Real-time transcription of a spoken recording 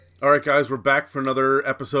All right, guys, we're back for another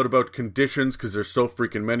episode about conditions because there's so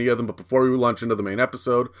freaking many of them. But before we launch into the main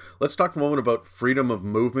episode, let's talk for a moment about freedom of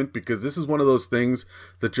movement, because this is one of those things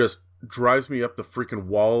that just drives me up the freaking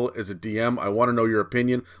wall as a DM. I want to know your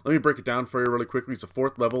opinion. Let me break it down for you really quickly. It's a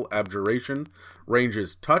 4th level abjuration. Range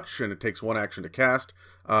is touch, and it takes 1 action to cast.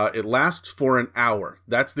 It lasts for an hour.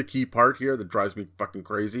 That's the key part here that drives me fucking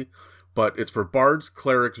crazy. But it's for bards,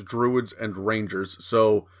 clerics, druids, and rangers.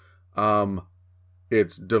 So,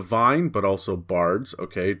 it's divine, but also bards.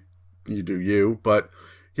 Okay, you do you. But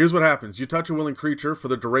here's what happens. You touch a willing creature. For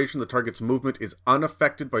the duration, the target's movement is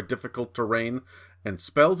unaffected by difficult terrain, and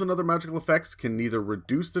spells and other magical effects can neither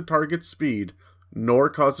reduce the target's speed nor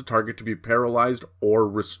cause the target to be paralyzed or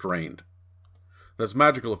restrained. That's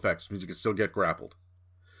magical effects, which means you can still get grappled.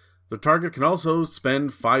 The target can also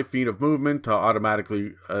spend 5 feet of movement to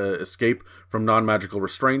automatically escape from non-magical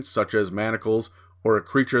restraints, such as manacles, or a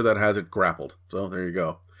creature that has it grappled. So there you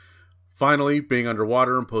go. Finally, being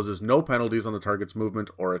underwater imposes no penalties on the target's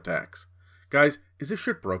movement or attacks. Guys, is this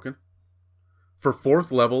shit broken? For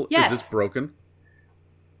 4th level, yes. Is this broken?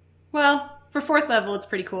 Well, for 4th level, it's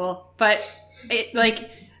pretty cool. But,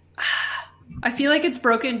 I feel like it's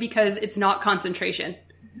broken because it's not concentration.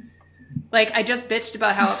 I just bitched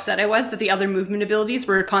about how upset I was that the other movement abilities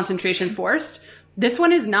were concentration forced. This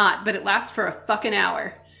one is not, but it lasts for a fucking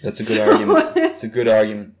hour. That's a good argument. It's a good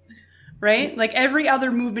argument. Right? Every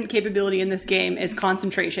other movement capability in this game is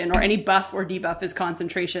concentration, or any buff or debuff is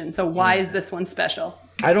concentration. So why is this one special?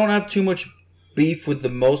 I don't have too much beef with the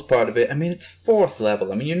most part of it. I mean, it's 4th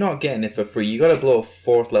level. I mean, you're not getting it for free. You gotta blow a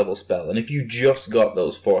 4th level spell. And if you just got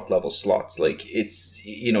those 4th level slots, it's,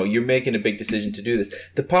 you're making a big decision to do this.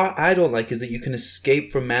 The part I don't like is that you can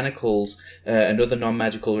escape from manacles and other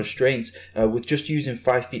non-magical restraints with just using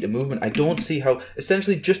 5 feet of movement. I don't see how,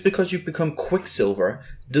 essentially, just because you've become Quicksilver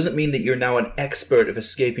doesn't mean that you're now an expert of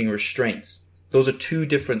escaping restraints. Those are 2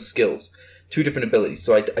 different skills, 2 different abilities.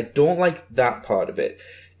 So I don't like that part of it.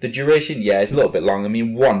 The duration, yeah, it's a little bit long. I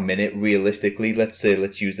mean, 1 minute, realistically. Let's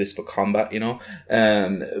use this for combat,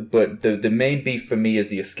 But the main beef for me is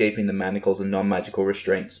the escaping the manacles and non-magical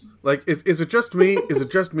restraints. Is it just me? Is it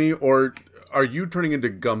just me? Or are you turning into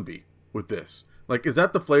Gumby with this? Is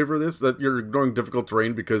that the flavor of this? That you're ignoring difficult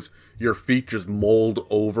terrain because your feet just mold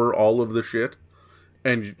over all of the shit?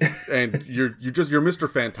 And you're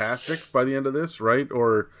Mr. Fantastic by the end of this, right?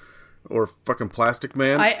 Or fucking Plastic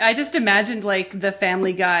Man. I just imagined the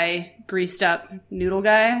Family Guy greased up noodle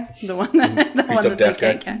guy, the one that deaf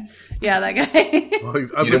guy. Yeah, that guy. Well, you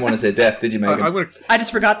didn't want to say deaf, did you, Megan? I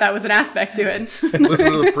just forgot that was an aspect to it.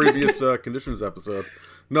 Listen to the previous conditions episode.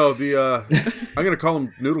 No, I'm gonna call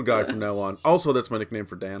him Noodle Guy from now on. Also, that's my nickname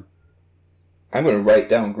for Dan. I'm gonna write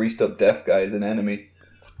down greased up deaf guy as an enemy.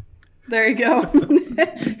 There you go.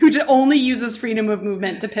 Who only uses freedom of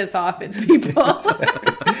movement to piss off its people.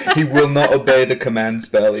 He will not obey the command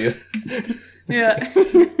spell. Yeah.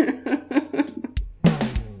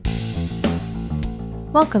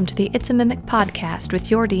 Welcome to the It's a Mimic podcast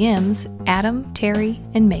with your DMs, Adam, Terry,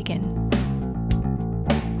 and Megan.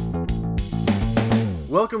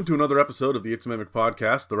 Welcome to another episode of the It's a Mimic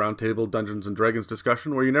podcast, the roundtable Dungeons & Dragons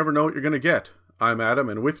discussion where you never know what you're going to get. I'm Adam,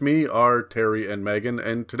 and with me are Terry and Megan,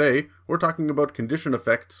 and today we're talking about condition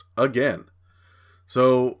effects again.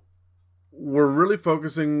 So, we're really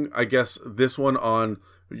focusing, I guess, this one on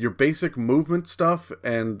your basic movement stuff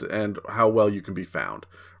and how well you can be found,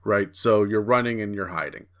 right? So, you're running and you're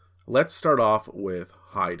hiding. Let's start off with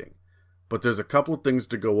hiding. But there's a couple of things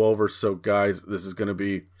to go over, so guys, this is going to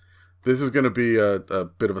be a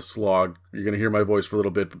bit of a slog. You're going to hear my voice for a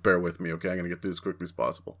little bit, but bear with me, okay? I'm going to get through this as quickly as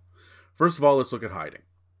possible. First of all, let's look at hiding.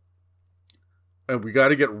 And we got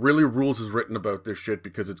to get really rules as written about this shit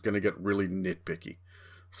because it's going to get really nitpicky.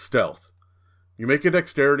 Stealth. You make a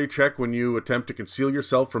dexterity check when you attempt to conceal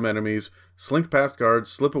yourself from enemies, slink past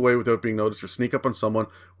guards, slip away without being noticed, or sneak up on someone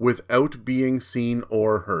without being seen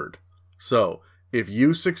or heard. So, if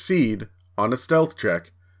you succeed on a stealth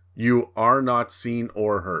check, you are not seen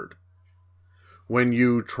or heard. When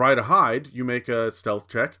you try to hide, you make a stealth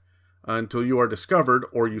check until you are discovered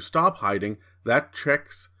or you stop hiding. That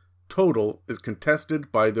check's total is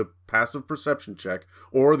contested by the passive perception check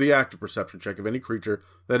or the active perception check of any creature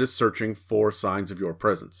that is searching for signs of your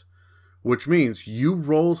presence. Which means you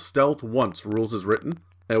roll stealth once, rules as written,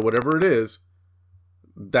 and whatever it is,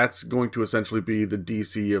 that's going to essentially be the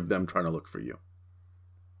DC of them trying to look for you.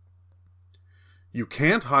 You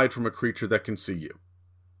can't hide from a creature that can see you.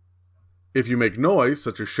 If you make noise,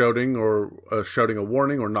 such as shouting a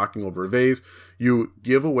warning or knocking over a vase, you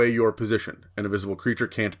give away your position. An invisible creature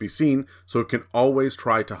can't be seen, so it can always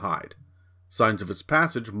try to hide. Signs of its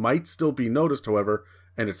passage might still be noticed, however,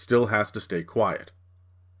 and it still has to stay quiet.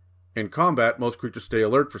 In combat, most creatures stay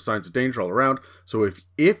alert for signs of danger all around, so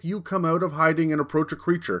if you come out of hiding and approach a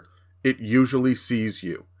creature, it usually sees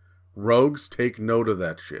you. Rogues take note of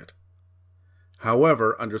that shit.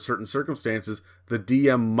 However, under certain circumstances, the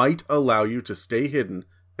DM might allow you to stay hidden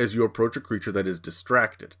as you approach a creature that is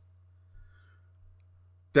distracted.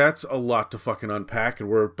 That's a lot to fucking unpack, and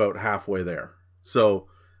we're about halfway there. So,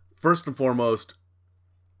 first and foremost,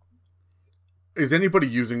 is anybody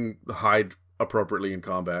using the hide appropriately in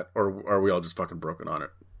combat, or are we all just fucking broken on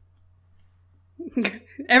it?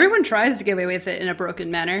 Everyone tries to get away with it in a broken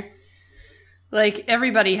manner. Like,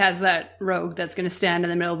 everybody has that rogue that's going to stand in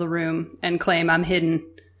the middle of the room and claim, I'm hidden.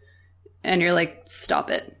 And you're like, stop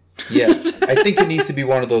it. Yeah, I think it needs to be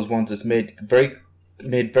one of those ones that's made very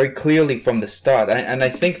clearly from the start. And I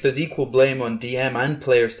think there's equal blame on DM and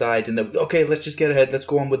player side in that, okay, let's just get ahead, let's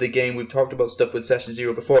go on with the game. We've talked about stuff with Session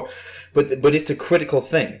Zero before. But it's a critical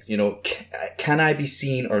thing. You know, can I be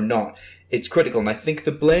seen or not? It's critical. And I think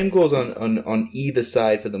the blame goes on either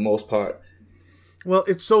side for the most part. Well,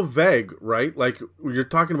 it's so vague, right? Like, you're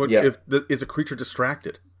talking about is a creature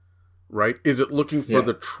distracted, right? Is it looking for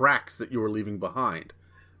the tracks that you were leaving behind?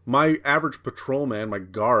 My average patrolman, my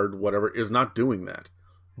guard, whatever, is not doing that.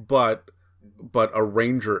 But a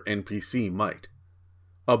ranger NPC might.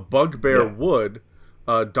 A bugbear would.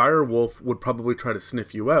 A direwolf would probably try to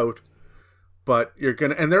sniff you out. But you're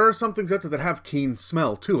gonna... And there are some things out there that have keen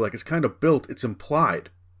smell, too. Like, it's kind of built, it's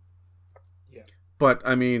implied. Yeah. But,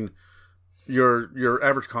 I mean... Your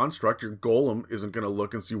average construct, your golem, isn't going to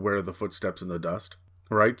look and see where are the footsteps in the dust,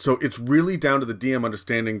 right? So it's really down to the DM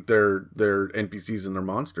understanding their NPCs and their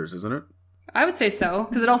monsters, isn't it? I would say so,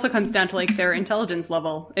 because it also comes down to like their intelligence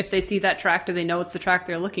level. If they see that track, do they know it's the track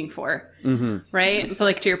they're looking for? Mm-hmm. Right? So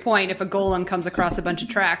like to your point, if a golem comes across a bunch of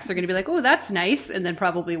tracks, they're going to be like, oh, that's nice, and then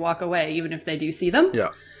probably walk away, even if they do see them. Yeah.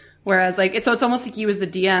 Whereas, like, it's almost like you as the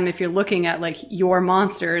DM, if you're looking at, like, your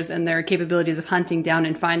monsters and their capabilities of hunting down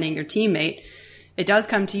and finding your teammate, it does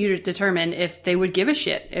come to you to determine if they would give a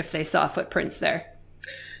shit if they saw footprints there.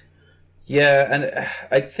 Yeah, and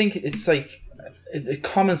I think it's like,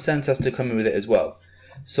 common sense has to come in with it as well.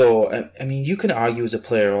 So, I mean, you can argue as a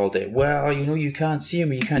player all day, well, you know, you can't see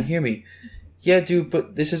me, you can't hear me. Yeah, dude,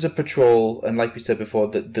 but this is a patrol, and like we said before,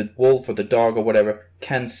 the wolf or the dog or whatever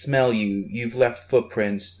can smell you. You've left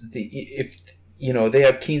footprints. If you know, they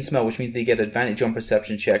have keen smell, which means they get advantage on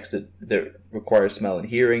perception checks that require smell and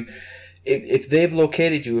hearing. If they've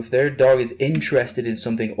located you, if their dog is interested in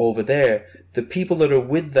something over there, the people that are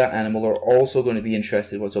with that animal are also going to be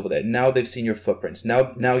interested in what's over there. Now they've seen your footprints.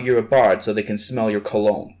 Now you're a bard, so they can smell your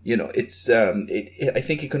cologne. You know, it's I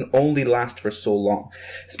think it can only last for so long,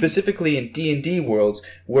 specifically in D&D worlds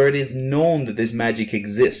where it is known that this magic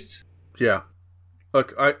exists. Yeah,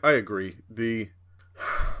 look, I agree. The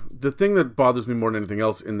thing that bothers me more than anything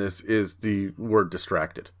else in this is the word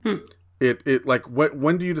distracted. It like,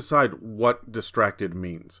 when do you decide what distracted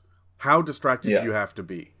means? How distracted do you have to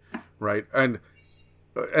be, right? And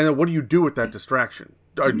then what do you do with that distraction?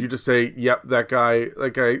 Do you just say, "Yep, that guy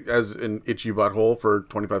has an itchy butthole for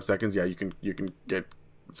 25 seconds. Yeah, you can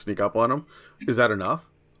sneak up on him." Is that enough?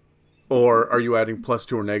 Or are you adding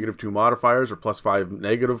 +2 or -2 modifiers, or +5,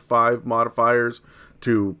 -5 modifiers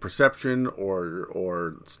to perception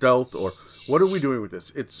or stealth, or what are we doing with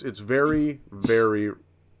this? It's very, very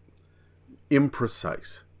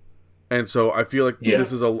imprecise, and so I feel like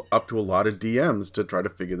this is up to a lot of DMs to try to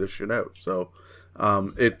figure this shit out. So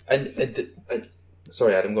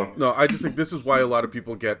sorry, Adam, go on. No, I just think this is why a lot of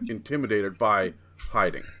people get intimidated by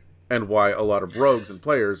hiding, and why a lot of rogues and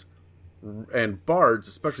players and bards,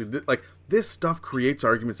 especially, like, this stuff creates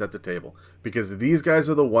arguments at the table, because these guys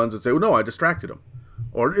are the ones that say, "Oh no, I distracted him,"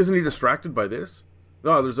 or "Isn't he distracted by this?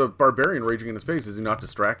 No, there's a barbarian raging in his face. Is he not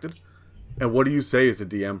distracted?" And what do you say as a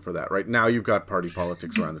DM for that, right? Now you've got party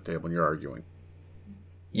politics around the table and you're arguing.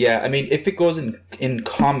 Yeah, I mean, if it goes in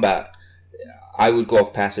combat, I would go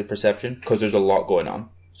off passive perception, because there's a lot going on.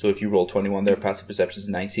 So if you roll 21, their passive perception is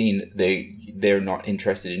 19, they're not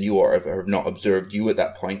interested in you or have not observed you at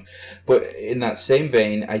that point. But in that same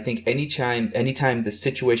vein, I think anytime the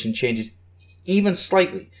situation changes even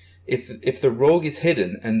slightly, if the rogue is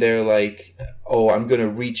hidden and they're like, "Oh, I'm going to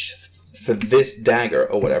reach for this dagger,"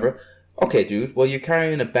 or whatever. Okay, dude, well, you're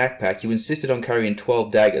carrying a backpack. You insisted on carrying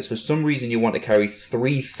 12 daggers. For some reason, you want to carry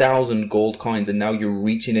 3,000 gold coins, and now you're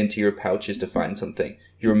reaching into your pouches to find something.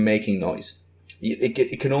 You're making noise.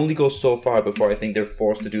 It can only go so far before I think they're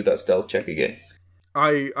forced to do that stealth check again.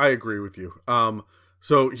 I agree with you.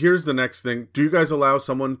 So here's the next thing. Do you guys allow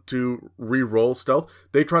someone to re-roll stealth?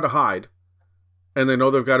 They try to hide, and they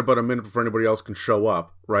know they've got about a minute before anybody else can show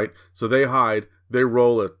up, right? So they hide. they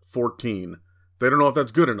roll at 14. They don't know if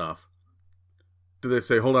that's good enough. Do they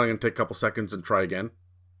say, hold on, I'm going to take a couple seconds and try again?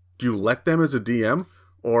 Do you let them as a DM?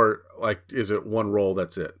 Or, like, is it one roll,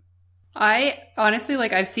 that's it? I honestly,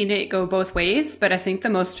 like, I've seen it go both ways, but I think the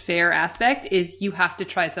most fair aspect is you have to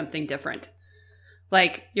try something different.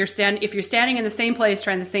 Like, if you're standing in the same place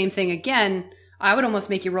trying the same thing again, I would almost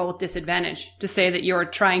make you roll at disadvantage to say that you're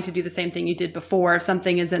trying to do the same thing you did before. If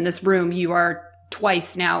something is in this room, you are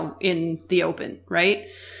twice now in the open, right?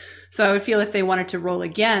 So I would feel if they wanted to roll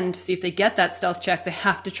again to see if they get that stealth check, they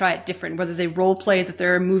have to try it different. Whether they role play that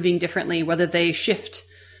they're moving differently, whether they shift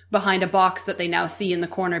behind a box that they now see in the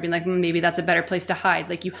corner, being like, maybe that's a better place to hide.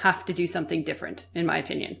 Like, you have to do something different, in my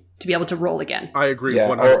opinion, to be able to roll again. I agree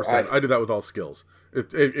 100%. I do that with all skills.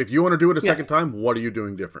 If you want to do it a second time, what are you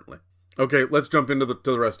doing differently? Okay, let's jump into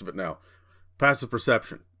the rest of it now. Passive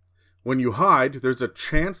perception. When you hide, there's a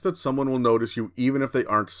chance that someone will notice you even if they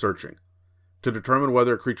aren't searching. To determine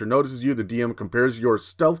whether a creature notices you, the DM compares your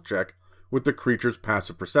stealth check with the creature's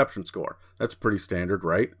passive perception score. That's pretty standard,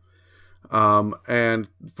 right? And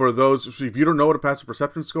for those, if you don't know what a passive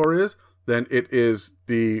perception score is, then it is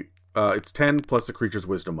it's 10 plus the creature's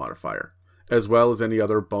wisdom modifier, as well as any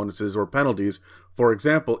other bonuses or penalties. For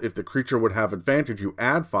example, if the creature would have advantage, you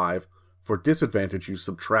add 5. For disadvantage, you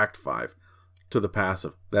subtract 5 to the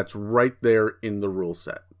passive. That's right there in the rule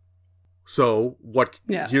set. So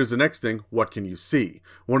here's the next thing. What can you see?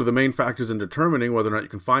 One of the main factors in determining whether or not you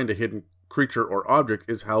can find a hidden creature or object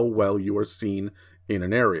is how well you are seen in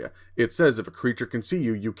an area. It says if a creature can see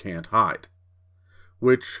you, you can't hide.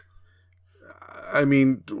 Which, I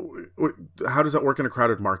mean, how does that work in a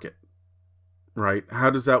crowded market? Right?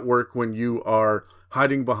 How does that work when you are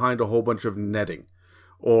hiding behind a whole bunch of netting?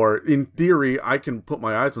 Or, in theory, I can put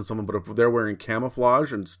my eyes on someone, but if they're wearing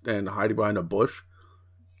camouflage and hiding behind a bush,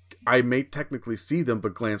 I may technically see them,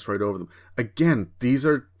 but glance right over them. Again, these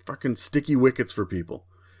are fucking sticky wickets for people.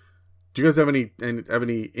 Do you guys have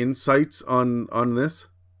any insights on this?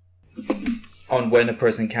 On when a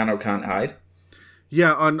person can or can't hide?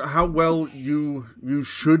 Yeah, on how well you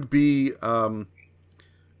should be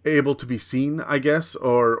able to be seen, I guess,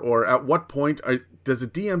 or at what point does a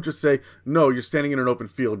DM just say, no, you're standing in an open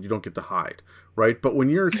field, you don't get to hide, right? But when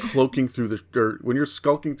you're skulking through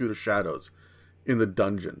the shadows in the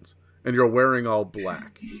dungeons and you're wearing all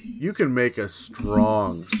black, you can make a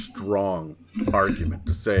strong argument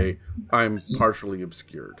to say I'm partially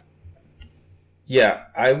obscured. Yeah,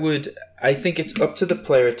 I think it's up to the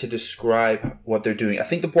player to describe what they're doing. I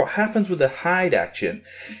think that what happens with a hide action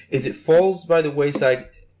is it falls by the wayside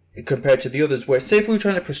compared to the others, where, say if we were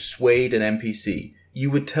trying to persuade an NPC,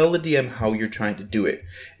 you would tell the DM how you're trying to do it.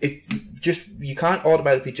 You can't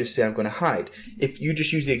automatically just say, I'm going to hide. If you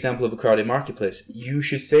just use the example of a crowded marketplace, you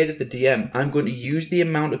should say to the DM, I'm going to use the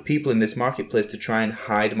amount of people in this marketplace to try and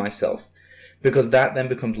hide myself. Because that then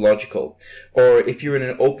becomes logical. Or if you're in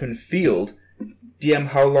an open field, DM,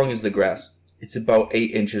 how long is the grass? It's about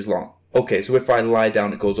 8 inches long. Okay, so if I lie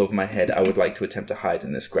down, it goes over my head. I would like to attempt to hide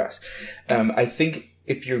in this grass. I think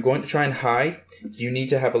if you're going to try and hide, you need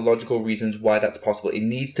to have a logical reasons why that's possible. It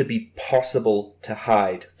needs to be possible to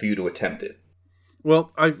hide for you to attempt it.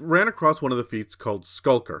 Well, I ran across one of the feats called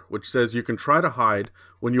Skulker, which says you can try to hide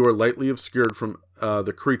when you are lightly obscured from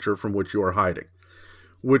the creature from which you are hiding.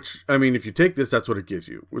 Which, I mean, if you take this, that's what it gives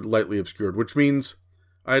you, with lightly obscured, which means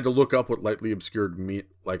I had to look up what lightly obscured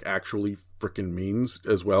actually frickin' means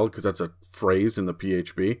as well, because that's a phrase in the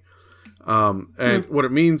PHP. What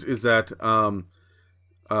it means is that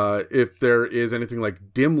if there is anything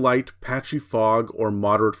like dim light, patchy fog, or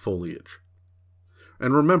moderate foliage.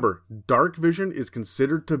 And remember, dark vision is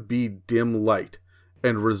considered to be dim light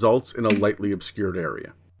and results in a lightly obscured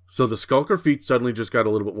area. So the Skulker feat suddenly just got a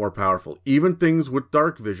little bit more powerful. Even things with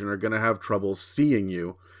dark vision are going to have trouble seeing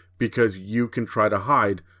you because you can try to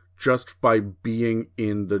hide just by being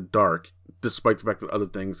in the dark, despite the fact that other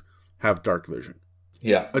things have dark vision.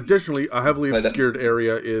 Yeah. Additionally, a heavily obscured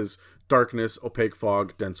area is darkness, opaque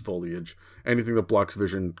fog, dense foliage, anything that blocks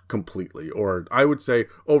vision completely. Or I would say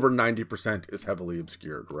over 90% is heavily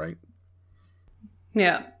obscured, right?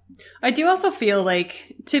 Yeah. I do also feel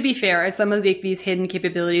like, to be fair, some of these hidden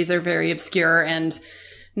capabilities are very obscure and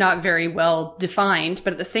not very well defined.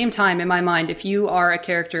 But at the same time, in my mind, if you are a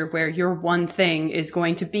character where your one thing is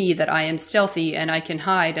going to be that I am stealthy and I can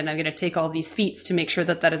hide and I'm going to take all these feats to make sure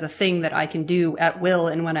that that is a thing that I can do at will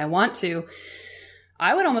and when I want to,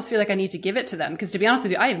 I would almost feel like I need to give it to them, because to be honest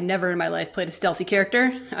with you, I have never in my life played a stealthy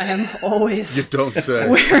character. I am always You don't say.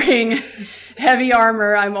 wearing heavy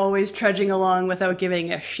armor. I'm always trudging along without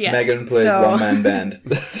giving a shit. Megan plays one-man band.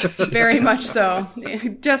 Very much so.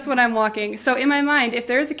 Just when I'm walking. So in my mind, if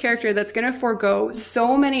there's a character that's going to forego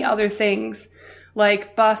so many other things,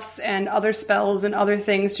 like buffs and other spells and other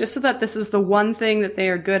things, just so that this is the one thing that they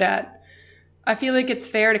are good at, I feel like it's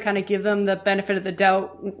fair to kind of give them the benefit of the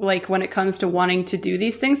doubt, like when it comes to wanting to do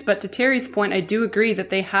these things. But to Terry's point, I do agree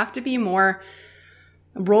that they have to be more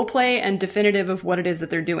roleplay and definitive of what it is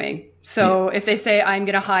that they're doing. So if they say, I'm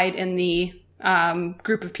going to hide in the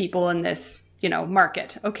group of people in this,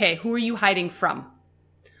 market. Okay, who are you hiding from?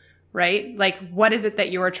 Right? Like, what is it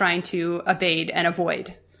that you are trying to evade and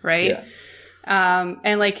avoid? Right? Yeah.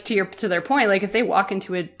 And like to their point, like if they walk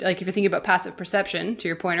into if you're thinking about passive perception, to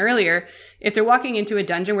your point earlier, if they're walking into a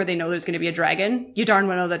dungeon where they know there's going to be a dragon, you darn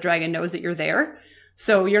well know that dragon knows that you're there.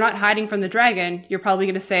 So you're not hiding from the dragon. You're probably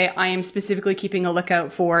going to say, I am specifically keeping a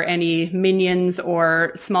lookout for any minions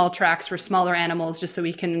or small tracks for smaller animals, just so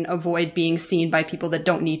we can avoid being seen by people that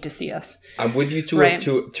don't need to see us. I'm with you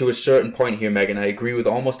to a certain point here, Megan. I agree with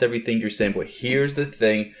almost everything you're saying, but here's the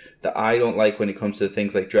thing that I don't like when it comes to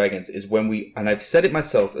things like dragons is when we, and I've said it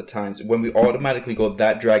myself at times, when we automatically go,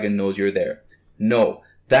 that dragon knows you're there. No,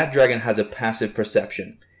 that dragon has a passive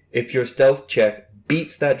perception. If your stealth check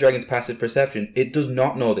beats that dragon's passive perception, it does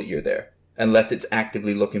not know that you're there unless it's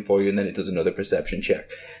actively looking for you, and then it does another perception check.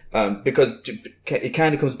 Because it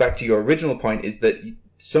kind of comes back to your original point, is that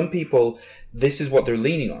some people, this is what they're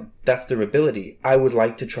leaning on. That's their ability. I would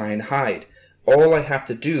like to try and hide. All I have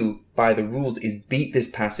to do by the rules is beat this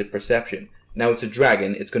passive perception. Now it's a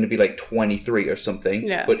dragon, it's going to be like 23 or something,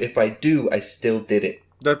 but if I do, I still did it.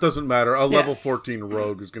 That doesn't matter. A level 14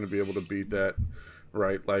 rogue is going to be able to beat that.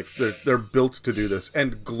 Right, like they're built to do this.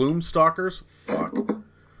 And Gloomstalkers, fuck.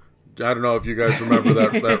 I don't know if you guys remember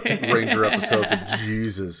that Ranger episode, but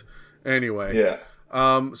Jesus. Anyway,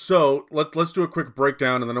 so let's do a quick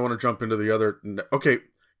breakdown, and then I want to jump into the other. Okay,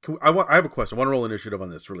 I have a question. I want to roll initiative on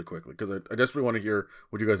this really quickly because I desperately want to hear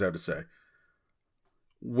what you guys have to say.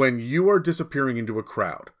 When you are disappearing into a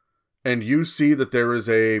crowd, and you see that there is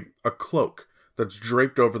a cloak that's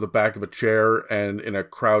draped over the back of a chair and in a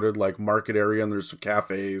crowded like market area, and there's some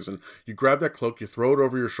cafes, and you grab that cloak, you throw it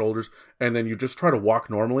over your shoulders, and then you just try to walk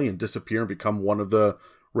normally and disappear and become one of the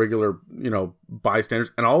regular,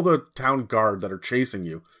 bystanders, and all the town guard that are chasing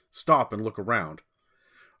you stop and look around.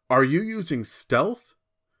 Are you using stealth?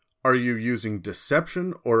 Are you using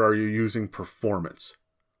deception? Or are you using performance?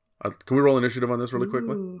 Can we roll initiative on this really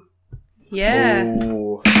quickly? Ooh. Yeah.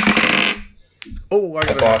 Ooh. Oh, I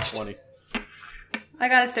got a 20. I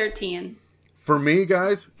got a 13. For me,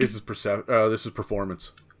 guys, this is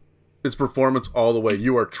performance. It's performance all the way.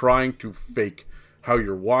 You are trying to fake how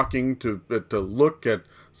you're walking to look at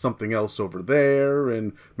something else over there,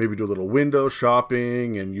 and maybe do a little window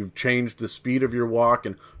shopping, and you've changed the speed of your walk,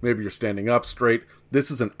 and maybe you're standing up straight. This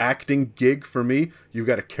is an acting gig for me. You've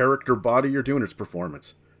got a character body you're doing. It's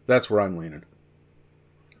performance. That's where I'm leaning.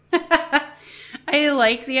 I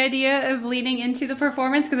like the idea of leaning into the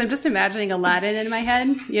performance, because I'm just imagining Aladdin in my head,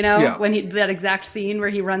 when that exact scene where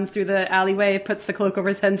he runs through the alleyway, puts the cloak over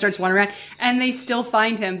his head and starts wandering around, and they still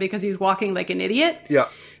find him because he's walking like an idiot. Yeah.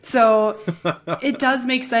 So it does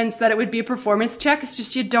make sense that it would be a performance check. It's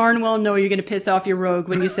just you darn well know you're going to piss off your rogue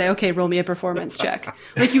when you say, okay, roll me a performance check.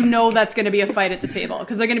 Like, that's going to be a fight at the table,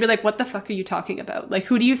 because they're going to be like, what the fuck are you talking about? Like,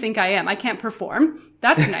 who do you think I am? I can't perform.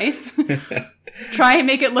 That's nice. Try and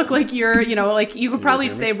make it look like you're, you could probably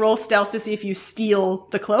say roll stealth to see if you steal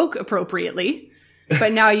the cloak appropriately.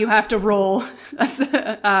 But now you have to roll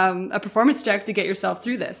a performance check to get yourself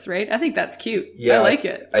through this, right? I think that's cute. Yeah, I like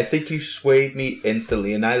it. I think you swayed me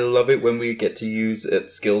instantly, and I love it when we get to use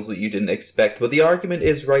skills that you didn't expect. But the argument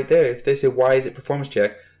is right there. If they say, why is it performance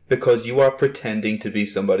check? Because you are pretending to be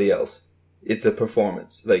somebody else. It's a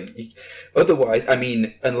performance. Otherwise,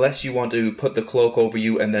 unless you want to put the cloak over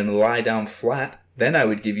you and then lie down flat, then I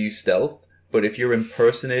would give you stealth. But if you're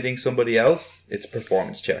impersonating somebody else, it's a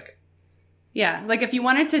performance check. Yeah, like if you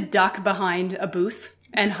wanted to duck behind a booth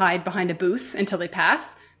and hide behind a booth until they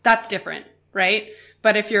pass, that's different, right?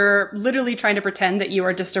 But if you're literally trying to pretend that you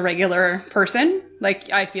are just a regular person,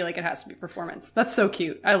 I feel like it has to be performance. That's so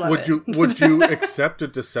cute. I love it. Would you accept a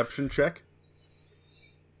deception check?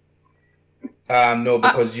 No,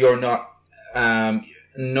 because you're not...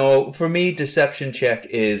 no, for me, deception check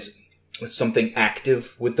is something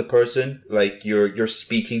active with the person, like you're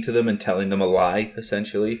speaking to them and telling them a lie,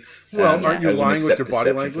 essentially. Well, aren't you lying with your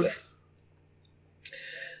body language?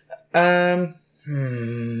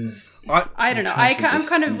 I don't know. I'm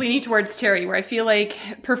kind of leaning towards Terry, where I feel like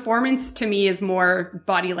performance to me is more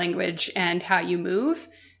body language and how you move.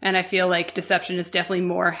 And I feel like deception is definitely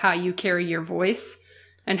more how you carry your voice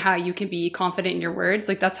and how you can be confident in your words.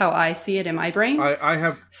 Like, that's how I see it in my brain.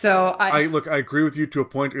 I agree with you to a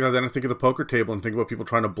point. Then I think of the poker table and think about people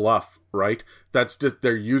trying to bluff, right? That's just,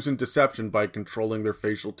 they're using deception by controlling their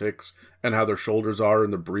facial tics and how their shoulders are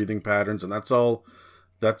and the breathing patterns. And that's all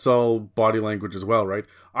body language as well, right?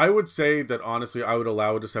 I would say that, honestly, I would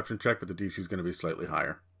allow a deception check, but the DC is going to be slightly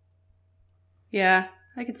higher. Yeah,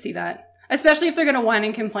 I could see that. Especially if they're going to whine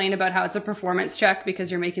and complain about how it's a performance check because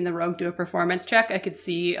you're making the rogue do a performance check. I could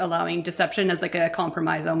see allowing deception as like a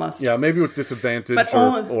compromise almost. Yeah, maybe with disadvantage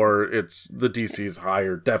or it's the DC is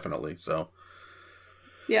higher, definitely. So,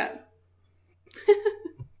 yeah.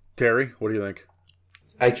 Terry, what do you think?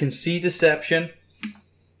 I can see deception,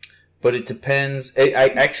 but it depends.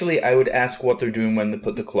 I would ask what they're doing when they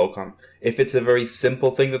put the cloak on. If it's a very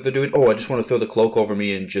simple thing that they're doing, I just want to throw the cloak over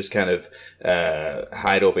me and just kind of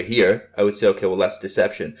hide over here, I would say, okay, well, that's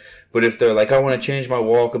deception. But if they're like, I want to change my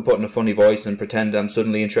walk and put in a funny voice and pretend I'm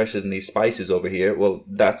suddenly interested in these spices over here, well,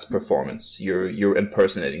 that's performance. You're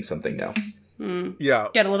impersonating something now. Yeah.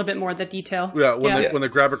 Get a little bit more of the detail. Yeah, when they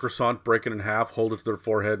grab a croissant, break it in half, hold it to their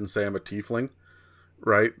forehead and say, I'm a tiefling,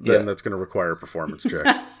 right? Then that's going to require a performance check.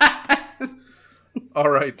 All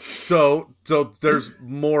right, so there's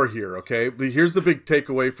more here, okay? But here's the big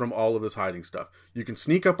takeaway from all of this hiding stuff. You can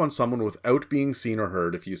sneak up on someone without being seen or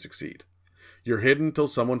heard if you succeed. You're hidden until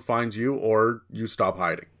someone finds you or you stop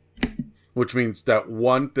hiding, which means that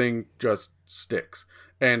one thing just sticks.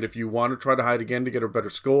 And if you want to try to hide again to get a better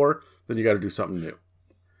score, then you got to do something new.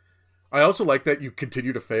 I also like that you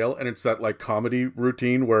continue to fail, and it's that like comedy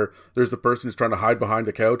routine where there's the person who's trying to hide behind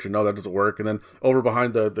the couch, and no, that doesn't work, and then over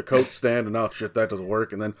behind the coat stand, and oh shit, that doesn't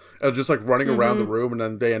work, and then just like running around the room, and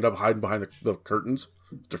then they end up hiding behind the curtains,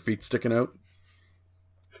 their feet sticking out.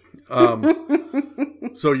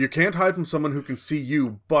 So you can't hide from someone who can see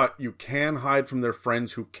you, but you can hide from their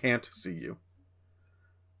friends who can't see you.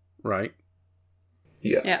 Right?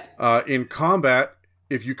 Yeah. In combat,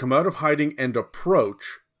 if you come out of hiding and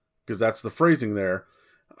approach, because that's the phrasing there,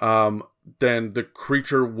 then the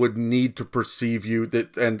creature would need to perceive you,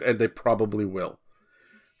 and they probably will.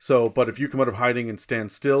 So, but if you come out of hiding and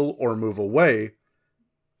stand still or move away,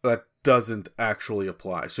 that doesn't actually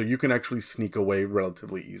apply. So you can actually sneak away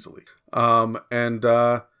relatively easily. And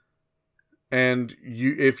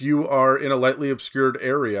if you are in a lightly obscured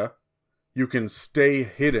area, you can stay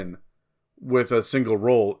hidden with a single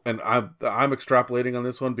roll. And I'm extrapolating on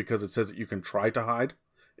this one because it says that you can try to hide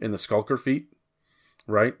in the Skulker feat,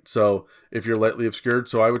 right? So if you're lightly obscured,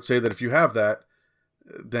 so I would say that if you have that,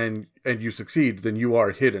 then and you succeed, then you are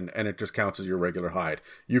hidden, and it just counts as your regular hide.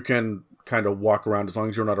 You can kind of walk around as long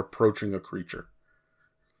as you're not approaching a creature,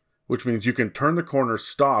 which means you can turn the corner,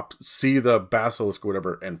 stop, see the basilisk or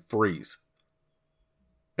whatever, and freeze,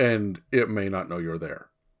 and it may not know you're there.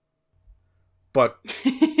 But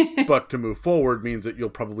to move forward means that you'll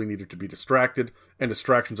probably need it to be distracted, and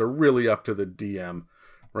distractions are really up to the DM.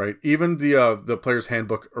 Right, even the player's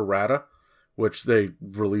handbook errata, which they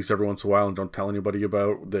release every once in a while and don't tell anybody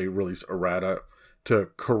about, they release errata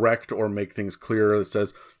to correct or make things clearer. It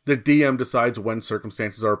says the DM decides when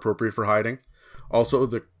circumstances are appropriate for hiding. Also,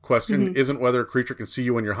 the question isn't whether a creature can see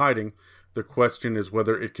you when you're hiding. The question is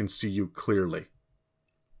whether it can see you clearly,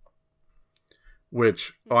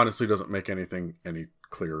 which honestly doesn't make anything any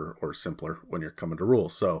clearer or simpler when you're coming to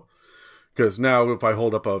rules. So, because now if I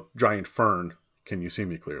hold up a giant fern, can you see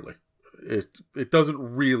me clearly? It doesn't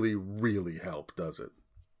really help, does it?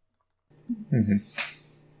 Mm-hmm.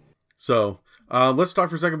 So, let's talk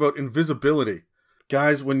for a second about invisibility.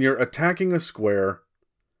 Guys, when you're attacking a square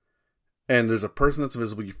and there's a person that's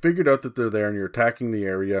invisible, you figured out that they're there and you're attacking the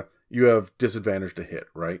area, you have disadvantage to hit,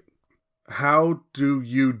 right? How do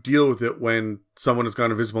you deal with it when someone has gone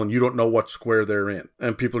invisible and you don't know what square they're in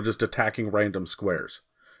and people are just attacking random squares?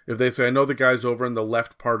 If they say, I know the guy's over in the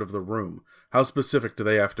left part of the room, how specific do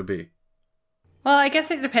they have to be? Well, I guess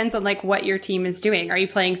it depends on like what your team is doing. Are you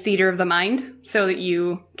playing theater of the mind so that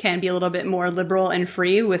you can be a little bit more liberal and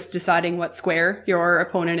free with deciding what square your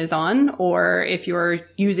opponent is on? Or if you're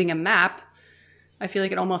using a map, I feel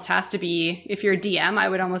like it almost has to be, if you're a DM, I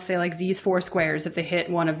would almost say like these 4 squares. If they hit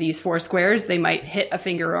one of these 4 squares, they might hit a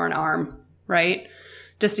finger or an arm, right?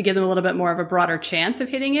 Just to give them a little bit more of a broader chance of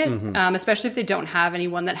hitting it, especially if they don't have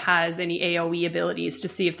anyone that has any AoE abilities to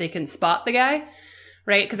see if they can spot the guy,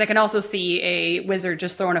 right? Because I can also see a wizard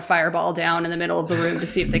just throwing a fireball down in the middle of the room to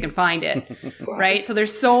see if they can find it, right? So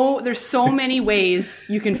there's so many ways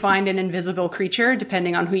you can find an invisible creature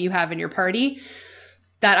depending on who you have in your party.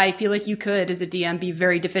 that I feel like you could, as a DM, be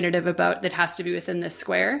very definitive about that has to be within this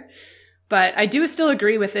square. But I do still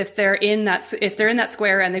agree with if they're in that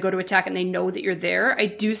square and they go to attack and they know that you're there, I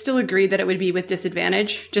do still agree that it would be with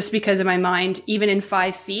disadvantage, just because in my mind, even in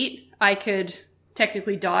 5 feet, I could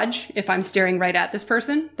technically dodge if I'm staring right at this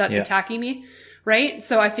person that's attacking me, right?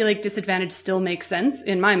 So I feel like disadvantage still makes sense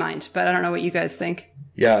in my mind, but I don't know what you guys think.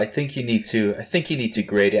 Yeah, I think you need to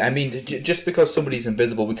grade it. I mean, just because somebody's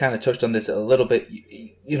invisible, we kind of touched on this a little bit.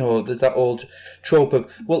 You know, there's that old trope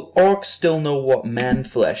of, well, orcs still know what man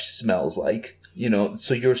flesh smells like. You know,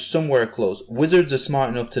 so you're somewhere close. Wizards are smart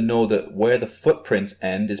enough to know that where the footprints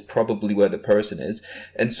end is probably where the person is.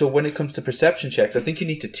 And so when it comes to perception checks, I think you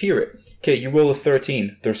need to tier it. Okay, you roll a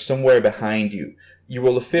 13, they're somewhere behind you. You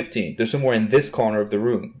roll a 15, they're somewhere in this corner of the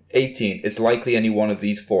room. 18, it's likely any one of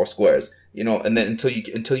these 4 squares. You know, and then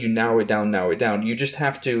until you narrow it down, you just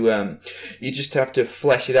have to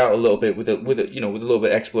flesh it out a little bit with a little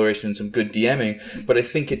bit of exploration and some good DMing. But I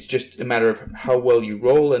think it's just a matter of how well you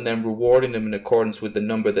roll and then rewarding them in accordance with the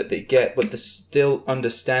number that they get, but still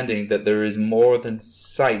understanding that there is more than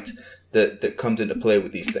sight that comes into play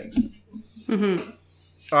with these things. Mm-hmm.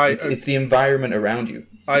 It's the environment around you.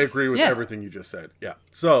 I agree with everything you just said. Yeah.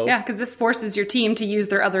 So because this forces your team to use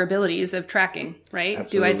their other abilities of tracking, right?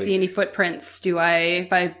 Absolutely. Do I see any footprints?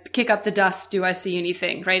 If I kick up the dust, do I see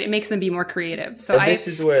anything? Right? It makes them be more creative. So this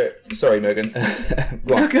is where. Sorry, Megan.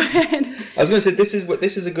 Go on. No, go ahead. I was going to say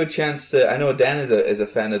this is a good chance to. I know Dan is a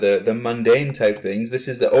fan of the mundane type things. This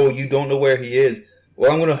is you don't know where he is.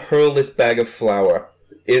 Well, I'm going to hurl this bag of flour.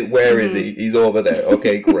 Where is he? He's over there.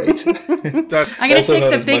 Okay, great. I'm going to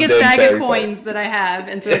take the biggest bag of coins that I have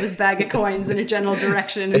and throw this bag of coins in a general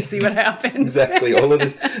direction and see what happens. Exactly. All of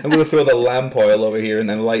this. I'm going to throw the lamp oil over here and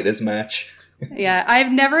then light this match. Yeah,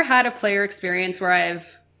 I've never had a player experience where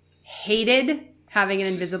I've hated having an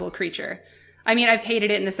invisible creature. I mean, I've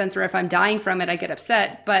hated it in the sense where if I'm dying from it, I get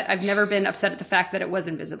upset, but I've never been upset at the fact that it was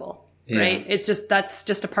invisible. Right? It's that's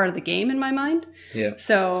just a part of the game in my mind. Yeah.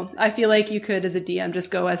 So I feel like you could, as a DM,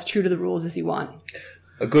 just go as true to the rules as you want.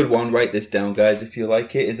 A good one, write this down, guys, if you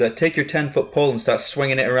like it, is take your 10-foot pole and start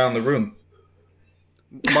swinging it around the room.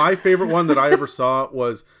 My favorite one that I ever saw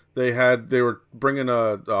was they were bringing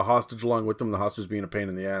a hostage along with them, the hostage being a pain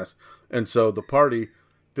in the ass. And so the party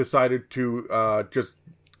decided to just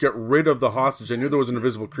get rid of the hostage. They knew there was an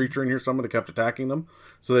invisible creature in here, someone that kept attacking them.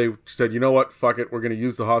 So they said, you know what, fuck it, we're going to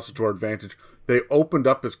use the hostage to our advantage. They opened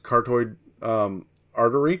up his carotid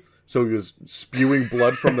artery, so he was spewing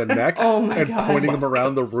blood from the neck pointing him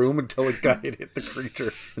around the room until a guy had hit the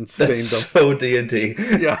creature and stained them. So D&D.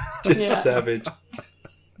 Yeah. Just savage.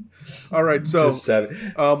 All right, so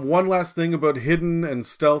one last thing about hidden and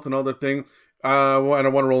stealth and all that thing. And I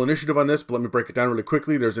want to roll initiative on this, but let me break it down really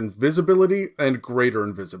quickly. There's invisibility and greater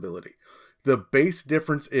invisibility. The base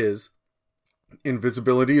difference is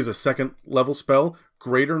invisibility is a 2nd level spell.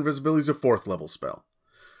 Greater invisibility is a 4th level spell.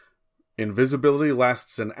 Invisibility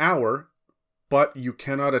lasts an hour, but you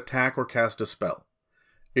cannot attack or cast a spell.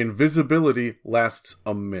 Invisibility lasts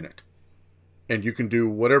a minute, and you can do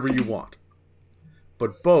whatever you want.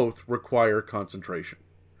 But both require concentration.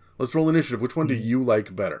 Let's roll initiative. Which one do you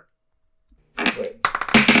like better? I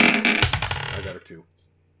got a 2.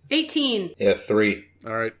 18. Yeah, 3.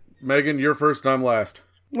 All right. Megan, you're first, I'm last.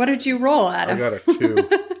 What did you roll, Adam? I got a 2.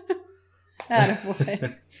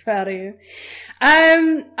 Attaboy. Proud of you.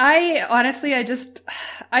 I honestly,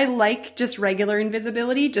 I like just regular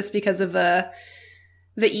invisibility just because of the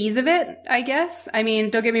ease of it, I guess. I mean,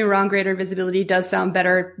 don't get me wrong, greater invisibility does sound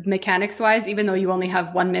better mechanics-wise, even though you only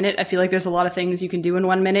have 1 minute. I feel like there's a lot of things you can do in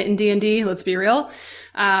 1 minute in D&D, let's be real.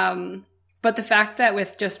 But the fact that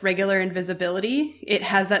with just regular invisibility, it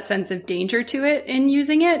has that sense of danger to it in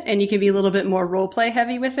using it, and you can be a little bit more roleplay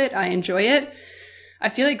heavy with it. I enjoy it. I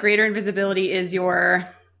feel like greater invisibility is your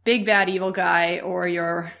big bad evil guy or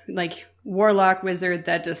your like warlock wizard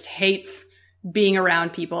that just hates being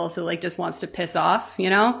around people, so like just wants to piss off, you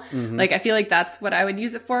know? Mm-hmm. Like I feel like that's what I would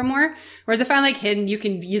use it for more. Whereas if I'm like hidden, you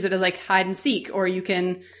can use it as like hide and seek, or you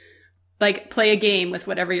can like play a game with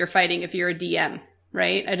whatever you're fighting if you're a DM,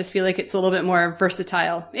 right? I just feel like it's a little bit more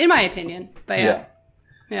versatile, in my opinion. But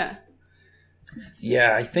yeah.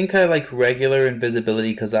 Yeah, I think I like regular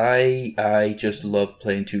invisibility because I just love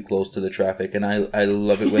playing too close to the traffic, and I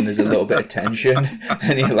love it when there's a little bit of tension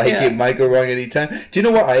and it might go wrong anytime. Do you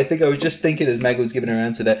know what? I think I was just thinking as Meg was giving her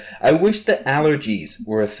answer that I wish that allergies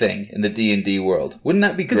were a thing in the D&D world. Wouldn't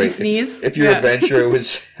that be great? You sneeze? If your adventurer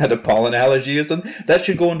had a pollen allergy or something, that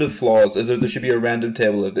should go into flaws. There should be a random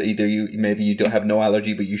table of either maybe you don't have no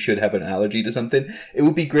allergy, but you should have an allergy to something. It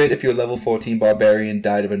would be great if your level 14 barbarian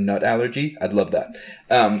died of a nut allergy. I'd love that.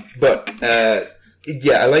 But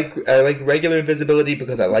Yeah, I like regular invisibility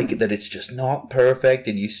because I like it that it's just not perfect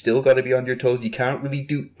and you still got to be on your toes. You can't really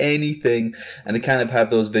do anything, and I kind of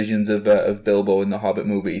have those visions of Bilbo in the Hobbit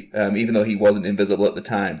movie, even though he wasn't invisible at the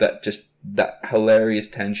time. That hilarious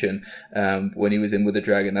tension when he was in with the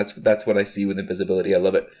dragon. That's what I see with invisibility. I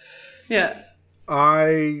love it. Yeah.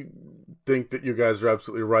 I think that you guys are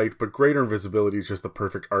absolutely right, but greater invisibility is just the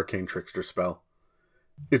perfect arcane trickster spell.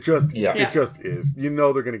 It just is. You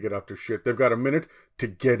know they're going to get up to shit. They've got a minute to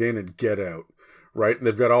get in and get out, right? And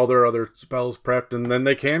they've got all their other spells prepped, and then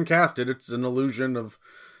they can cast it. It's an illusion of,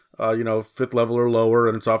 5th level or lower,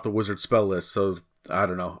 and it's off the wizard spell list. So, I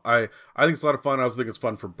don't know. I think it's a lot of fun. I also think it's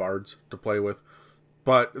fun for bards to play with.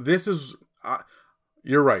 But this is...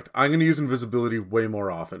 you're right. I'm going to use invisibility way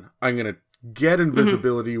more often. I'm going to get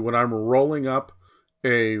invisibility when I'm rolling up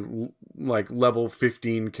a level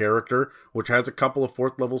 15 character, which has a couple of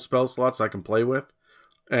 4th level spell slots I can play with,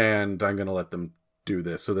 and I'm gonna let them do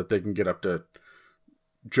this so that they can get up to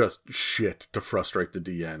just shit to frustrate the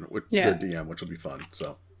DM, which will be fun.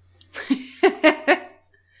 So,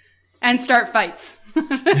 and start fights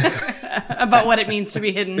about what it means to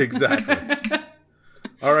be hidden. Exactly.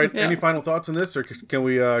 All right. Yeah. Any final thoughts on this, or can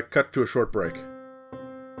we cut to a short break?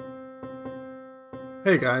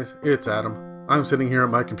 Hey guys, it's Adam. I'm sitting here at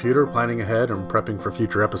my computer planning ahead and prepping for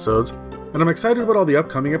future episodes, and I'm excited about all the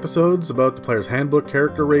upcoming episodes about the player's handbook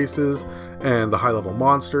character races and the high-level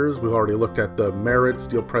monsters. We've already looked at the Merit,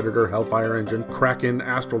 Steel Predator, Hellfire Engine, Kraken,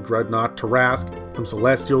 Astral Dreadnought, Tarrasque, some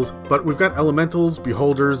Celestials, but we've got Elementals,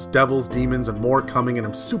 Beholders, Devils, Demons, and more coming, and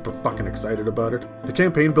I'm super fucking excited about it. The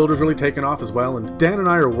campaign builder's really taken off as well, and Dan and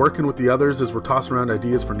I are working with the others as we're tossing around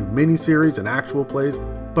ideas for new miniseries and actual plays.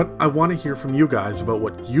 But I want to hear from you guys about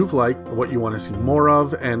what you've liked, what you want to see more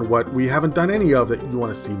of, and what we haven't done any of that you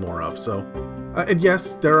want to see more of. So, and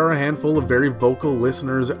yes, there are a handful of very vocal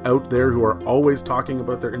listeners out there who are always talking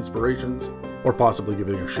about their inspirations, or possibly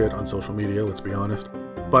giving a shit on social media, let's be honest.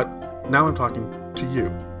 But now I'm talking to you.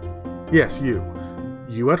 Yes, you.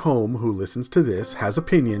 You at home who listens to this, has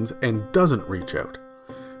opinions, and doesn't reach out.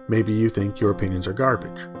 Maybe you think your opinions are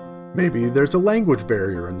garbage. Maybe there's a language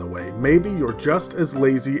barrier in the way. Maybe you're just as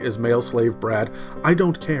lazy as male slave Brad. I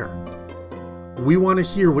don't care. We want to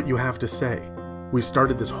hear what you have to say. We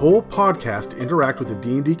started this whole podcast to interact with the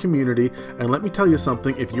D&D community, and let me tell you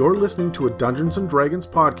something, if you're listening to a Dungeons & Dragons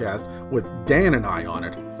podcast with Dan and I on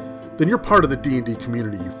it, then you're part of the D&D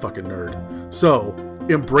community, you fucking nerd. So,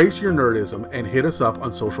 embrace your nerdism and hit us up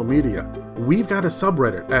on social media. We've got a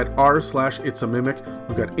subreddit at r/itsamimic.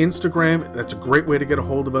 We've got Instagram. That's a great way to get a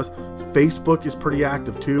hold of us. Facebook is pretty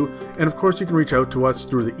active too. And of course you can reach out to us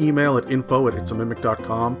through the email at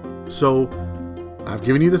info@itsamimic.com. So I've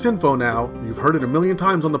given you this info now. You've heard it a million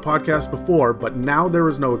times on the podcast before, but now there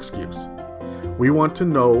is no excuse. We want to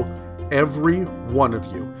know every one of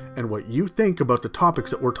you and what you think about the topics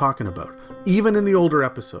that we're talking about, even in the older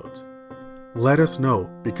episodes. Let us know,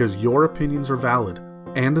 because your opinions are valid,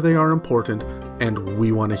 and they are important, and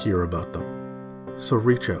we want to hear about them. So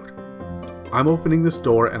reach out. I'm opening this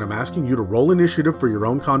door, and I'm asking you to roll initiative for your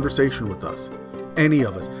own conversation with us. Any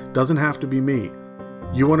of us. Doesn't have to be me.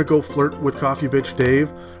 You want to go flirt with Coffee Bitch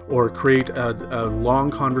Dave, or create a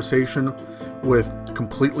long conversation with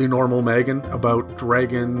completely normal Megan about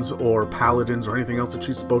dragons or paladins or anything else that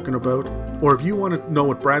she's spoken about? Or if you want to know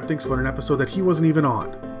what Brad thinks about an episode that he wasn't even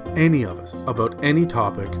on, any of us, about any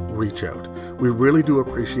topic, reach out. We really do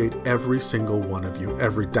appreciate every single one of you.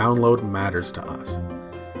 Every download matters to us.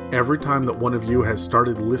 Every time that one of you has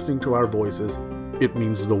started listening to our voices, it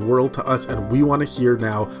means the world to us, and we want to hear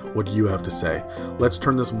now what you have to say. Let's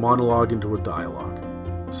turn this monologue into a dialogue.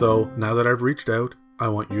 So, now that I've reached out, I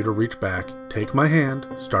want you to reach back, take my hand,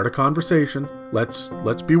 start a conversation. Let's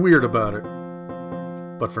be weird about it.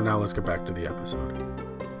 But for now, let's get back to the episode.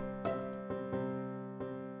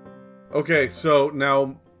 Okay, so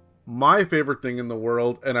now my favorite thing in the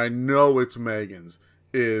world, and I know it's Megan's,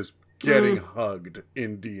 is getting hugged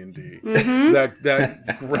in D&D. Mm-hmm.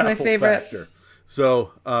 That grapple factor.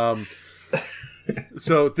 So,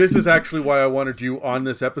 so this is actually why I wanted you on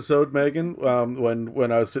this episode, Megan.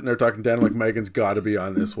 When I was sitting there talking to Dan, I'm like, Megan's got to be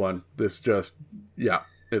on this one. This just,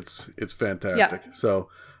 it's fantastic. Yeah. So,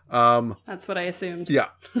 that's what I assumed. Yeah,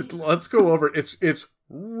 let's go over it. It's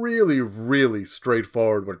really, really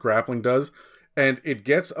straightforward what grappling does, and it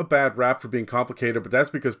gets a bad rap for being complicated, but that's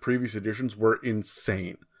because previous editions were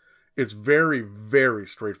insane. It's very, very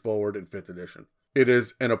straightforward in 5th edition. It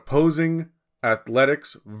is an opposing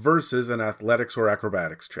athletics versus an athletics or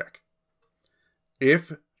acrobatics check.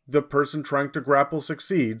 If the person trying to grapple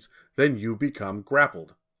succeeds, then you become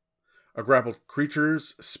grappled. A grappled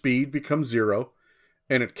creature's speed becomes 0,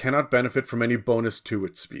 and it cannot benefit from any bonus to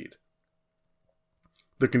its speed.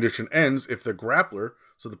 The condition ends if the grappler,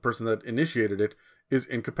 so the person that initiated it, is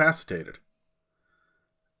incapacitated.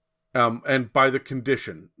 And by the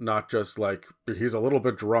condition, not just like, he's a little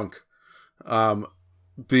bit drunk.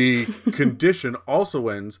 The condition also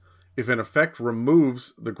ends if an effect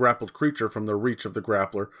removes the grappled creature from the reach of the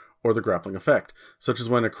grappler or the grappling effect, such as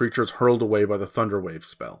when a creature is hurled away by the Thunderwave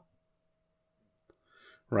spell.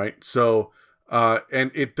 Right? So,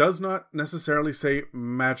 and it does not necessarily say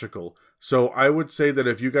magical. So I would say that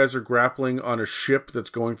if you guys are grappling on a ship that's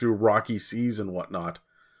going through rocky seas and whatnot,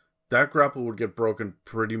 that grapple would get broken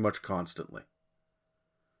pretty much constantly.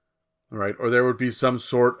 Right? Or there would be some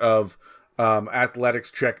sort of athletics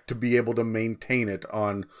check to be able to maintain it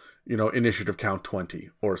on, initiative count 20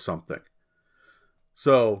 or something.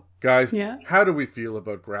 So, guys, How do we feel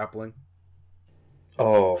about grappling?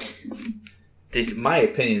 Oh, my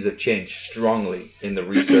opinions have changed strongly in the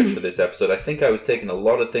research for this episode. I think I was taking a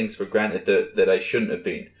lot of things for granted that I shouldn't have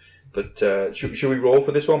been. But should we roll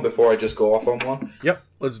for this one before I just go off on one? Yep,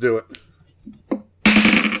 let's do it.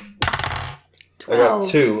 12. I got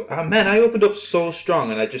 2. Oh, man, I opened up so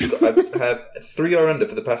strong, and I have 3 or under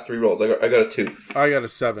for the past 3 rolls. I got a 2. I got a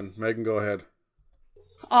 7. Megan, go ahead.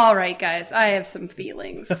 All right, guys, I have some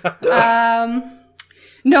feelings.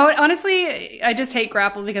 No, honestly, I just hate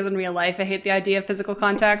grapple because in real life I hate the idea of physical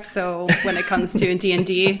contact. So when it comes to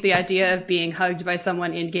D&D, the idea of being hugged by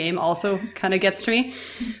someone in game also kind of gets to me.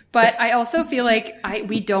 But I also feel like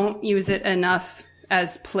we don't use it enough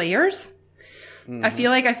as players. Mm-hmm. I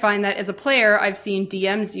feel like I find that as a player, I've seen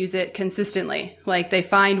DMs use it consistently. Like they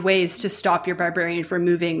find ways to stop your barbarian from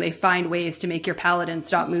moving. They find ways to make your paladin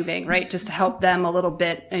stop moving, right? Just to help them a little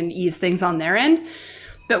bit and ease things on their end.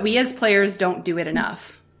 But we as players don't do it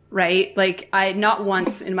enough, right? Like not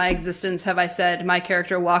once in my existence have I said my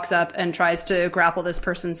character walks up and tries to grapple this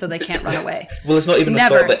person so they can't run away. Well, it's not even a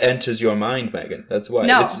thought that enters your mind, Megan. That's why.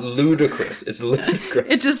 No. It's ludicrous. It's ludicrous.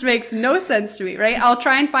 It just makes no sense to me, right? I'll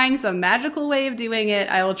try and find some magical way of doing it.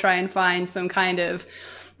 I will try and find some kind of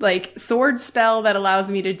like sword spell that allows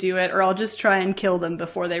me to do it, or I'll just try and kill them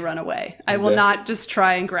before they run away. I will not just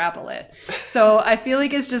try and grapple it. So I feel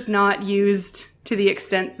like it's just not used to the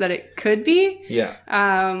extent that it could be. Yeah.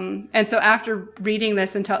 And so after reading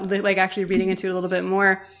this and actually reading into it a little bit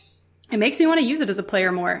more, it makes me want to use it as a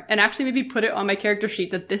player more and actually maybe put it on my character sheet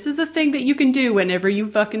that this is a thing that you can do whenever you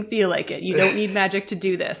fucking feel like it. You don't need magic to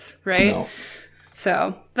do this, right? No.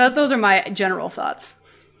 So those are my general thoughts.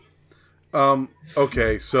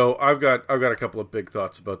 Okay, so I've got a couple of big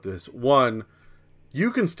thoughts about this. One, you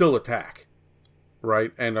can still attack,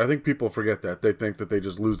 right? And I think people forget that. They think that they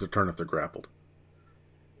just lose the turn if they're grappled.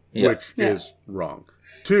 Which is wrong.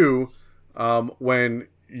 2, when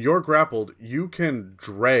you're grappled, you can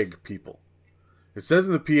drag people. It says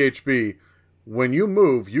in the PHB, when you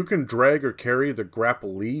move, you can drag or carry the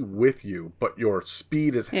grapplee with you, but your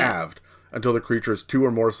speed is halved until the creature is 2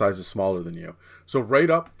 or more sizes smaller than you. So right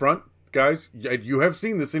up front, guys, you have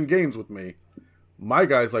seen this in games with me. My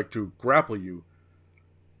guys like to grapple you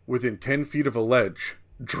within 10 feet of a ledge,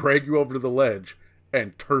 drag you over to the ledge,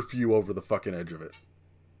 and turf you over the fucking edge of it.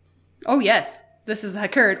 Oh, yes. This has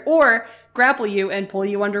occurred. Or grapple you and pull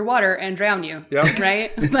you underwater and drown you. Yeah.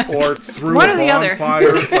 Right? Or through one a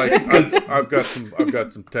bonfire. Like, I've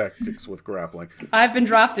got some tactics with grappling. I've been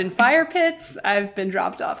dropped in fire pits. I've been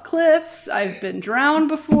dropped off cliffs. I've been drowned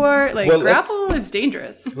before. Like, grapple is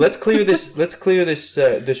dangerous. Let's clear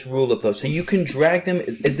this rule up though. So you can drag them,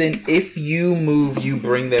 as in if you move, you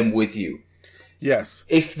bring them with you. Yes.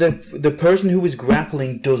 If the person who is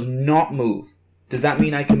grappling does not move, does that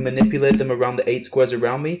mean I can manipulate them around the 8 squares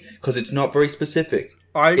around me? Because it's not very specific.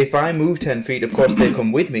 If I move 10 feet, of course they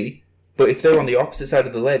come with me. But if they're on the opposite side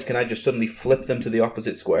of the ledge, can I just suddenly flip them to the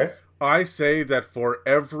opposite square? I say that for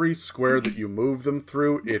every square that you move them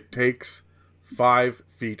through, it takes 5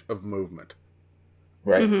 feet of movement.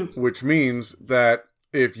 Right. Mm-hmm. Which means that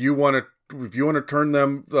if you want to turn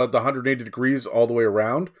them the 180 degrees all the way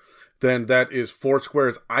around, then that is 4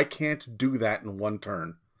 squares. I can't do that in one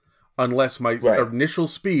turn. Unless my initial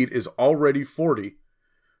speed is already 40,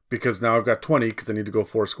 because now I've got 20, because I need to go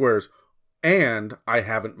 4 squares, and I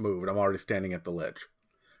haven't moved. I'm already standing at the ledge,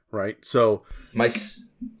 right? So my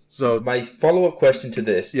follow-up question to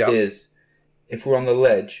this is, if we're on the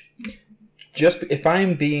ledge, just if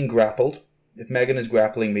I'm being grappled, if Megan is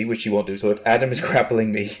grappling me, which she won't do, so if Adam is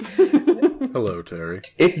grappling me... Hello, Terry.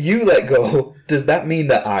 If you let go, does that mean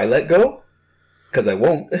that I let go? Because I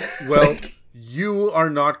won't. Well... You are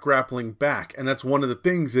not grappling back. And that's one of the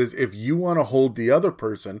things is if you want to hold the other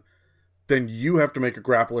person, then you have to make a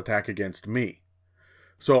grapple attack against me.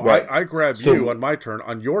 So Right. I grab So- you on my turn.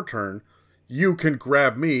 On your turn, you can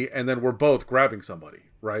grab me, and then we're both grabbing somebody,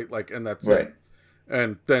 right? Like, and that's Right. it.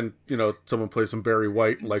 And then, someone plays some Barry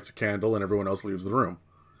White, lights a candle, and everyone else leaves the room.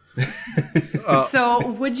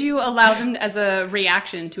 So would you allow them as a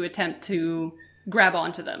reaction to attempt to grab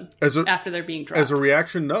onto them after they're being dropped? As a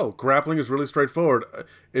reaction, no. Grappling is really straightforward.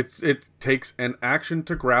 It takes an action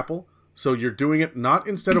to grapple, so you're doing it not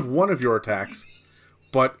instead of one of your attacks,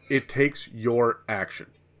 but it takes your action,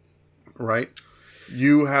 right?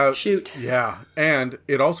 You have... Shoot. Yeah, and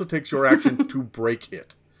it also takes your action to break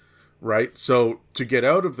it, right? So to get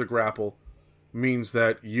out of the grapple means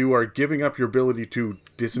that you are giving up your ability to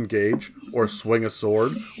disengage or swing a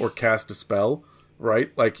sword or cast a spell,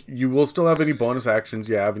 right? Like, you will still have any bonus actions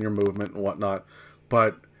you have in your movement and whatnot,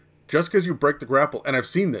 but just because you break the grapple, and I've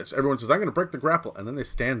seen this, everyone says, I'm going to break the grapple, and then they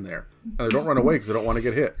stand there, and they don't run away because they don't want to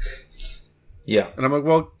get hit. Yeah. And I'm like,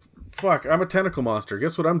 well, fuck, I'm a tentacle monster.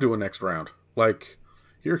 Guess what I'm doing next round? Like,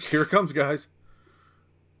 here it comes, guys.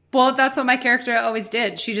 Well, that's what my character always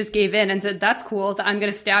did. She just gave in and said, that's cool, I'm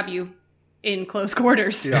going to stab you in close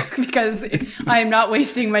quarters because I am not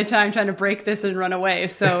wasting my time trying to break this and run away.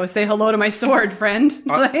 So say hello to my sword, friend.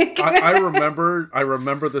 I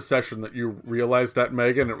remember the session that you realized that,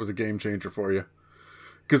 Megan. It was a game changer for you.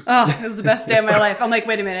 It was the best day of my life. I'm like,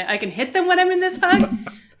 wait a minute, I can hit them when I'm in this hug?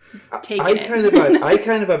 I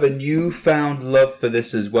kind of have a newfound love for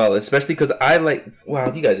this as well, especially because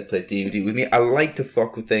you guys have played D&D with me. I like to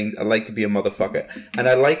fuck with things. I like to be a motherfucker. And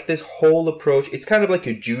I like this whole approach. It's kind of like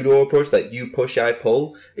a judo approach that you push, I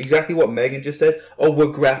pull. Exactly what Megan just said. Oh,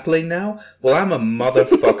 we're grappling now? Well, I'm a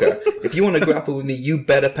motherfucker. If you want to grapple with me, you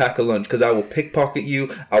better pack a lunch, because I will pickpocket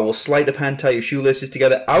you. I will sleight of hand tie your shoelaces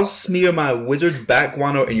together. I'll smear my wizard's back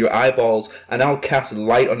guano in your eyeballs, and I'll cast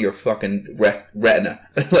light on your fucking retina.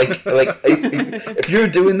 If you're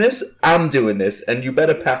doing this, I'm doing this, and you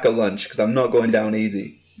better pack a lunch, because I'm not going down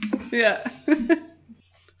easy. Yeah.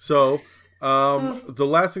 So, the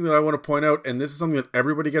last thing that I want to point out, and this is something that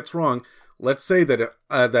everybody gets wrong, let's say that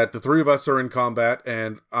that the three of us are in combat,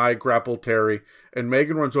 and I grapple Terry, and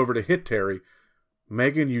Megan runs over to hit Terry.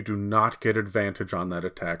 Megan, you do not get advantage on that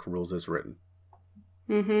attack, rules as written.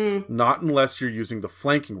 Mm-hmm. Not unless you're using the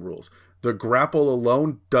flanking rules. The grapple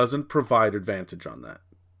alone doesn't provide advantage on that.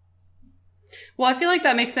 Well, I feel like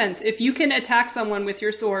that makes sense. If you can attack someone with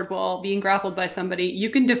your sword while being grappled by somebody, you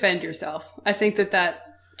can defend yourself. I think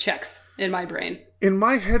that checks in my brain. In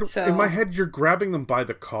my head, you're grabbing them by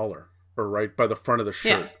the collar, or right by the front of the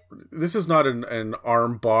shirt. Yeah. This is not an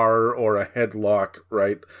arm bar or a headlock,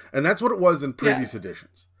 right? And that's what it was in previous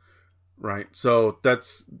editions, right? So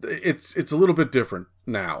it's a little bit different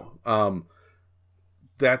now.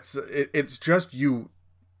 It's just you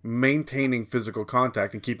maintaining physical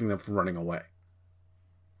contact and keeping them from running away.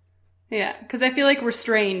 Yeah, because I feel like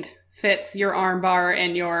restrained fits your arm bar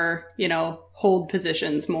and your, hold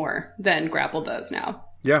positions more than grapple does now.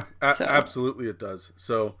 Yeah, absolutely it does.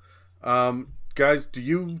 So, guys, do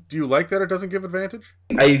you like that it doesn't give advantage?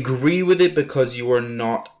 I agree with it because you are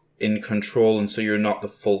not in control, and so you're not the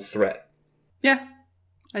full threat. Yeah,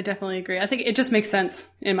 I definitely agree. I think it just makes sense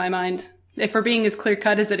in my mind. If we're being as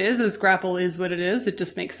clear-cut as it is, as grapple is what it is, it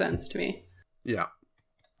just makes sense to me. Yeah.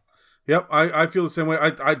 Yep, I feel the same way.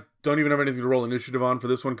 I don't even have anything to roll initiative on for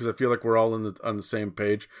this one because I feel like we're all on the same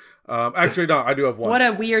page. Actually, no, I do have one. What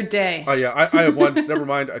a weird day. Oh, yeah, I have one. Never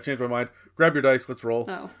mind. I changed my mind. Grab your dice. Let's roll.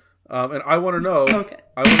 Oh. And I want to know,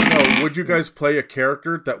 would you guys play a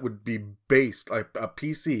character that would be based, like a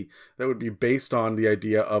PC, that would be based on the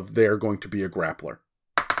idea of they're going to be a grappler?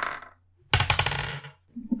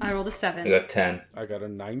 I rolled a 7. I got 10. I got a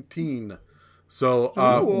 19. So,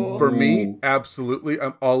 for me, absolutely,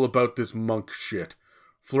 I'm all about this monk shit.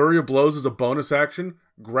 Flurry of Blows is a bonus action,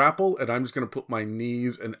 grapple, and I'm just going to put my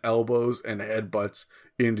knees and elbows and headbutts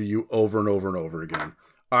into you over and over and over again.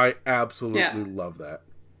 I absolutely love that.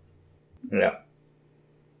 Yeah.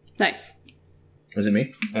 Nice. Was it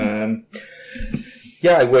me?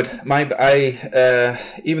 Yeah, I would.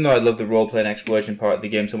 Even though I love the role-playing exploration part of the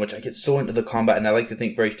game so much, I get so into the combat, and I like to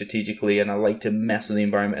think very strategically, and I like to mess with the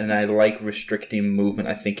environment, and I like restricting movement.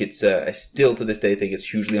 I think it's, I still to this day think it's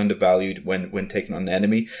hugely undervalued when taking on an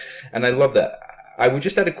enemy, and I love that. I would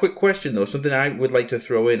just add a quick question, though, something I would like to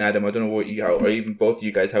throw in, Adam. I don't know or even both of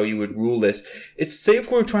you guys, how you would rule this. It's, say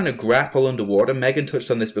if we're trying to grapple underwater, Megan touched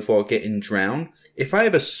on this before, getting drowned. If I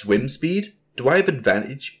have a swim speed, do I have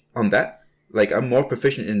advantage on that? Like, I'm more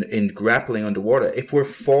proficient in grappling underwater. If we're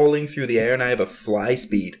falling through the air and I have a fly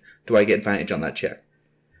speed, do I get advantage on that check?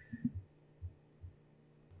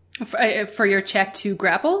 For your check to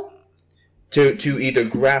grapple? To either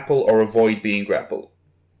grapple or avoid being grappled.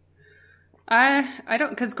 I don't,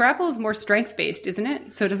 because grapple is more strength based, isn't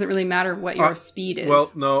it? So it doesn't really matter what your speed is.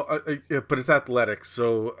 Well, no, but it's athletics,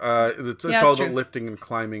 so it's all about lifting and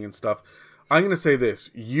climbing and stuff. I'm going to say this.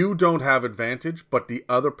 You don't have advantage, but the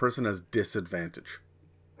other person has disadvantage.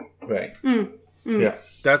 Right. Yeah.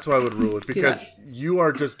 That's why I would rule it, because you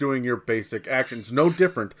are just doing your basic actions. No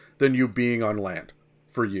different than you being on land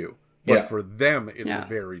for you. But for them, it's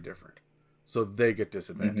very different. So they get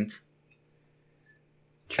disadvantage.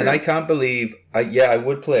 True. And I can't believe, I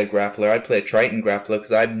would play a grappler. I'd play a Triton grappler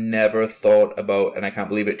because I've never thought about, and I can't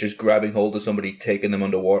believe it, just grabbing hold of somebody, taking them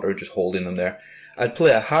underwater, and just holding them there. I'd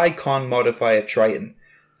play a high con modifier Triton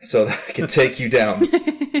so that I can take you down.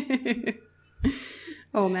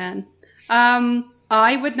 Oh, man.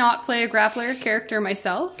 I would not play a grappler character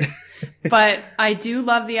myself, but I do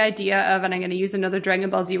love the idea of, and I'm going to use another Dragon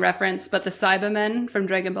Ball Z reference, but the Cybermen from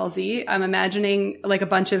Dragon Ball Z, I'm imagining like a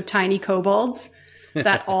bunch of tiny kobolds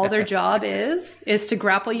that all their job is to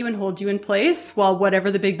grapple you and hold you in place while whatever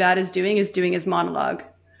the big bad is doing his monologue,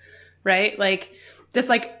 right? Like, there's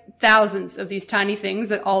like thousands of these tiny things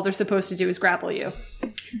that all they're supposed to do is grapple you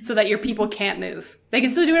so that your people can't move. They can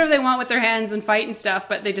still do whatever they want with their hands and fight and stuff,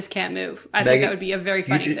 but they just can't move. I think that would be a very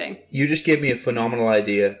funny thing. You just gave me a phenomenal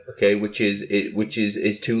idea, okay, which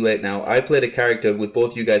is too late now. I played a character with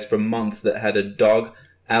both you guys for months that had a dog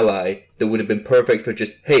ally that would have been perfect for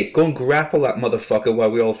just, hey, go and grapple that motherfucker while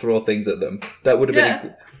we all throw things at them. That would have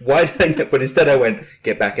been... Why did I... But instead I went,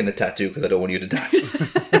 get back in the tattoo because I don't want you to die.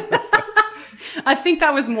 I think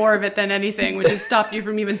that was more of it than anything, which has stopped you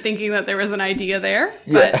from even thinking that there was an idea there.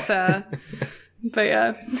 Yeah. But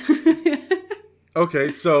yeah.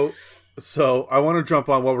 Okay, so I want to jump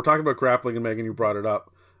on, while we're talking about grappling, and Megan, you brought it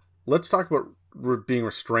up. Let's talk about being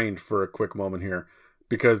restrained for a quick moment here,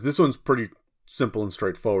 because this one's pretty simple and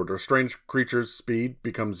straightforward. A restrained creature's speed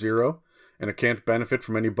becomes 0, and it can't benefit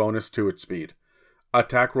from any bonus to its speed.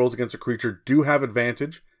 Attack rolls against a creature do have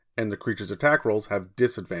advantage, and the creature's attack rolls have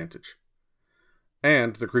disadvantage.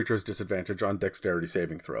 And the creature has disadvantage on dexterity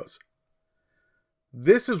saving throws.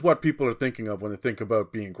 This is what people are thinking of when they think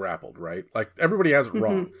about being grappled, right? Like, everybody has it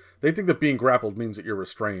wrong. They think that being grappled means that you're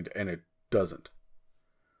restrained, and it doesn't.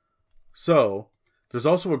 So, there's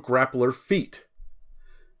also a grappler feat,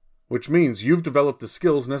 which means you've developed the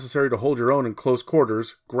skills necessary to hold your own in close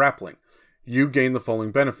quarters grappling. You gain the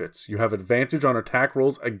following benefits. You have advantage on attack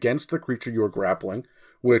rolls against the creature you are grappling,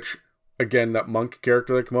 which... Again, that monk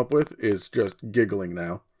character I come up with is just giggling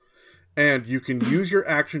now. And you can use your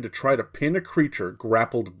action to try to pin a creature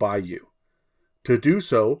grappled by you. To do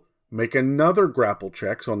so, make another grapple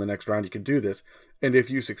check, so on the next round you can do this, and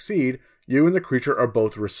if you succeed, you and the creature are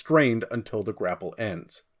both restrained until the grapple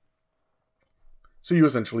ends. So you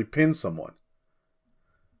essentially pin someone.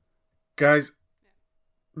 Guys,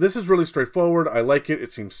 this is really straightforward. I like it.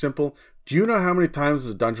 It seems simple. Do you know how many times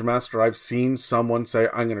as a Dungeon Master I've seen someone say,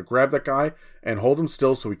 I'm going to grab that guy and hold him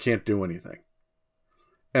still so he can't do anything?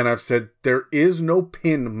 And I've said, there is no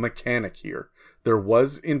pin mechanic here. There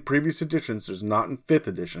was in previous editions. There's not in 5th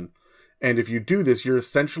edition. And if you do this, you're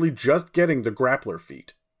essentially just getting the grappler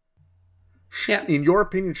feat. Yeah. In your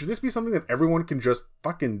opinion, should this be something that everyone can just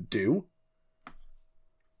fucking do?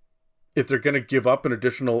 If they're going to give up an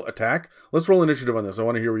additional attack? Let's roll initiative on this. I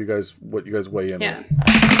want to hear what you guys weigh in with.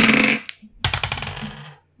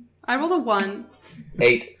 I rolled a 1.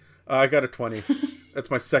 8. I got a 20. That's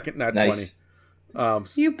my second nat 20.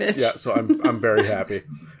 You bitch. Yeah, so I'm very happy.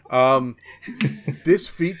 This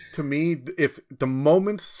feat, to me, if the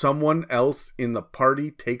moment someone else in the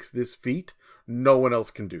party takes this feat, no one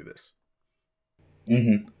else can do this.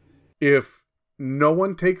 Mm-hmm. If no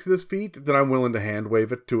one takes this feat, then I'm willing to hand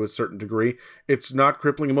wave it to a certain degree. It's not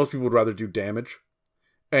crippling, and most people would rather do damage.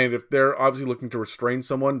 And if they're obviously looking to restrain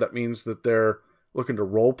someone, that means that they're looking to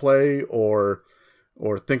roleplay or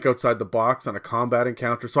think outside the box on a combat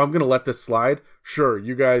encounter. So I'm going to let this slide. Sure,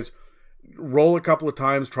 you guys roll a couple of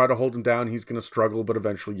times, try to hold him down. He's going to struggle, but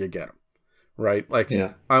eventually you get him. Right? Like,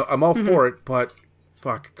 yeah. I'm all for it, but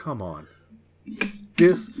fuck, come on.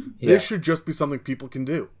 This should just be something people can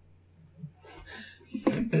do.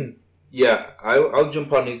 Yeah, I'll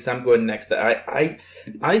jump on you because I'm going next. I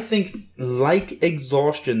think, like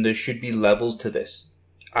exhaustion, there should be levels to this.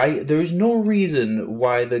 There is no reason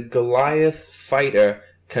why the Goliath fighter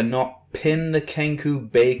cannot pin the Kenku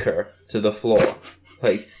baker to the floor.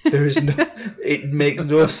 Like, it makes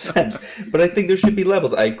no sense. But I think there should be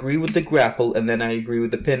levels. I agree with the grapple, and then I agree with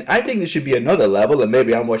the pin. I think there should be another level, and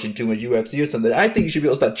maybe I'm watching too much UFC or something. I think you should be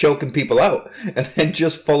able to start choking people out, and then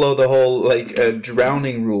just follow the whole,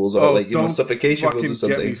 drowning rules, or, suffocation rules or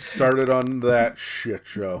something. Don't get me started on that shit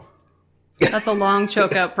show. That's a long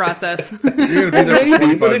choke out process. You're gonna be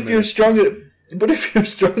there for Maybe, 25 but if you're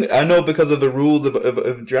minutes. strong, I know because of the rules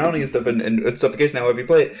of drowning and stuff and suffocation, however you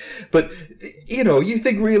play it. But you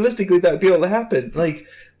think realistically that would be able to happen. Like,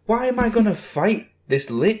 why am I going to fight this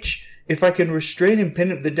lich if I can restrain him,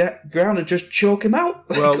 pin him to the ground, and just choke him out?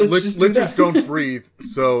 Well, Let's do liches that. don't breathe,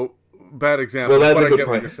 so bad example. Well, that's but a I good get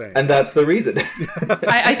what point, you're saying. and that's the reason.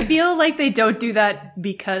 I feel like they don't do that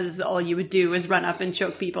because all you would do is run up and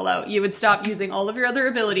choke people out. You would stop using all of your other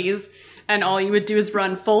abilities, and all you would do is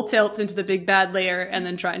run full tilt into the big bad layer and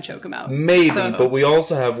then try and choke them out. Maybe, So- but we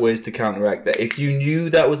also have ways to counteract that. If you knew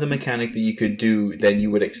that was a mechanic that you could do, then you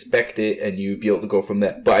would expect it and you'd be able to go from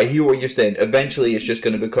there. But I hear what you're saying. Eventually, it's just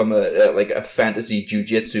going to become a fantasy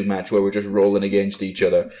jiu-jitsu match where we're just rolling against each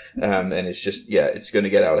other, and it's just it's going to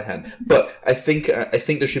get out of hand. But I think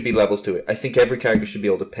there should be levels to it. I think every character should be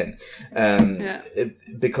able to pin,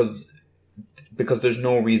 because there's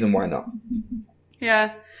no reason why not.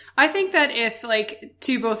 Yeah. I think that if, like,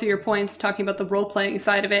 to both of your points, talking about the role-playing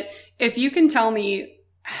side of it, if you can tell me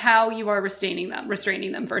how you are restraining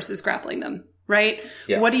them versus grappling them, right?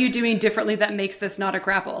 Yeah. What are you doing differently that makes this not a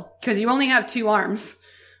grapple? Because you only have 2 arms,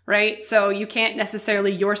 right? So you can't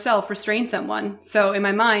necessarily yourself restrain someone. So in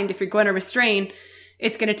my mind, if you're going to restrain,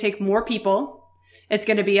 it's going to take more people. It's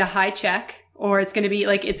going to be a high check, or it's going to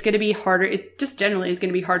be harder. It's just generally is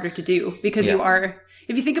going to be harder to do because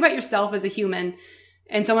if you think about yourself as a human,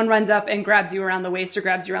 and someone runs up and grabs you around the waist or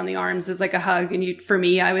grabs you around the arms as like a hug, and for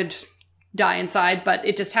me, I would die inside, but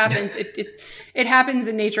it just happens. It happens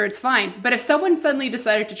in nature. It's fine. But if someone suddenly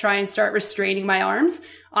decided to try and start restraining my arms,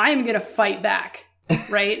 I am going to fight back,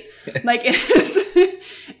 right? Like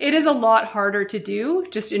it is a lot harder to do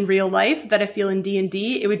just in real life that I feel in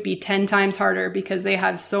D&D. It would be 10 times harder because they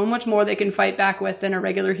have so much more they can fight back with than a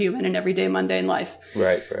regular human in everyday mundane life.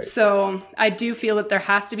 Right. So I do feel that there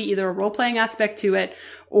has to be either a role-playing aspect to it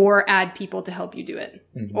or add people to help you do it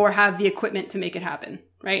or have the equipment to make it happen,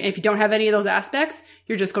 right? And if you don't have any of those aspects,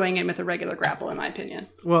 you're just going in with a regular grapple, in my opinion.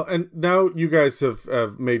 Well, and now you guys have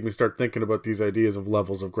made me start thinking about these ideas of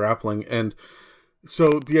levels of grappling. And so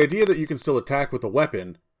the idea that you can still attack with a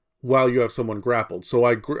weapon while you have someone grappled. So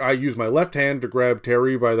I use my left hand to grab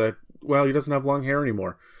Terry by the, well, he doesn't have long hair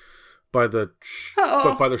anymore, by the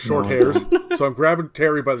short hairs. So I'm grabbing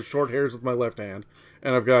Terry by the short hairs with my left hand,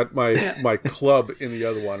 and I've got my club in the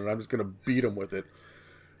other one, and I'm just going to beat him with it.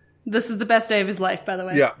 This is the best day of his life, by the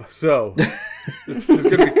way. Yeah, so this is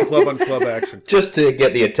going to be club on club action. Just to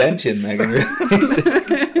get the attention, Megan.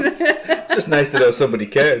 It's just nice to know somebody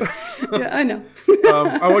cares. Yeah, I know.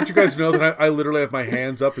 I want you guys to know that I literally have my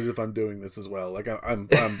hands up as if I'm doing this as well. Like I'm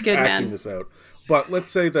acting this out. But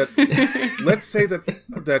let's say that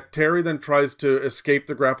Terry then tries to escape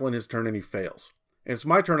the grapple in his turn and he fails. And it's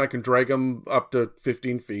my turn. I can drag him up to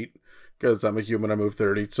 15 feet because I'm a human. I move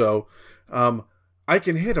 30. So I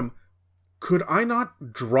can hit him. Could I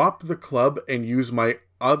not drop the club and use my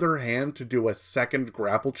other hand to do a second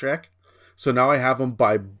grapple check? So now I have him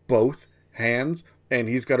by both hands, and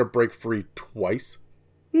he's got to break free twice.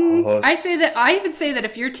 I would say that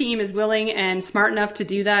if your team is willing and smart enough to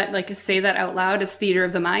do that, like say that out loud as theater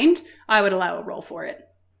of the mind, I would allow a roll for it.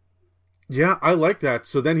 Yeah, I like that.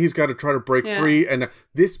 So then he's got to try to break free, and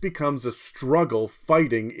this becomes a struggle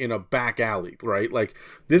fighting in a back alley, right? Like,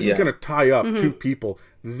 this is going to tie up two people.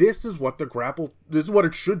 This is what this is what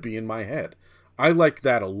it should be in my head. I like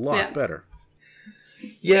that a lot better.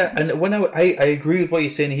 Yeah, and when I agree with what you're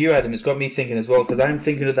saying here, Adam, it's got me thinking as well, because I'm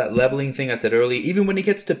thinking of that leveling thing I said earlier. Even when it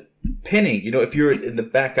gets to pinning, if you're in the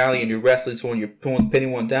back alley and you're wrestling someone, you're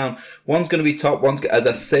pinning one down, one's going to be top, as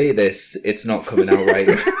I say this, it's not coming out right.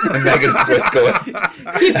 And Megan knows where it's going. Keep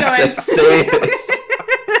going. As I say this.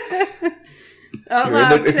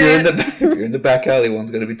 If you're in the back alley, one's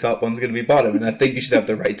going to be top, one's going to be bottom, and I think you should have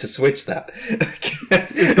the right to switch that.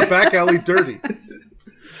 Is the back alley dirty?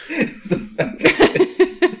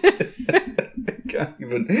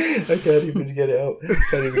 I can't even get it out.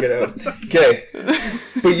 Okay.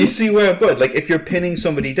 But you see where I'm going. Like, if you're pinning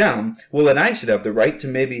somebody down, well, then I should have the right to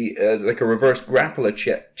maybe like a reverse grappler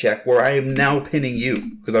check where I am now pinning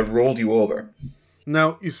you because I've rolled you over.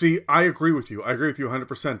 Now, you see, I agree with you. I agree with you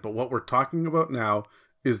 100%. But what we're talking about now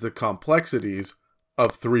is the complexities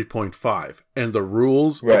of 3.5 and the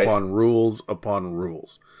rules upon rules upon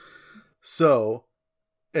rules. So,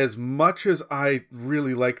 as much as I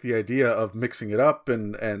really like the idea of mixing it up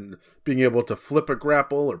and being able to flip a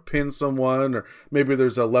grapple or pin someone, or maybe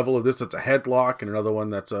there's a level of this that's a headlock and another one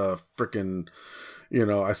that's a freaking,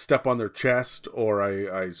 I step on their chest or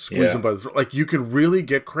I squeeze them by the throat. Like, you can really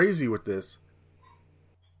get crazy with this.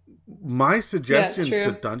 My suggestion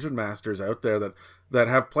to dungeon masters out there that that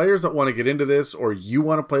have players that want to get into this, or you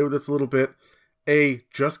want to play with this a little bit, A,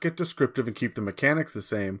 just get descriptive and keep the mechanics the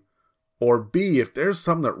same, or B, if there's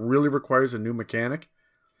something that really requires a new mechanic,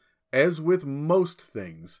 as with most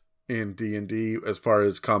things in D&D as far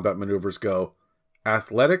as combat maneuvers go,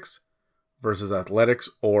 athletics versus athletics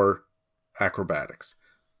or acrobatics.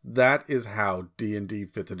 That is how D&D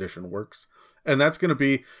 5th edition works. And that's going to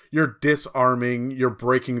be you're disarming, you're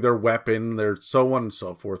breaking their weapon, their so on and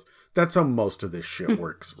so forth. That's how most of this shit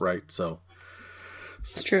works, right? So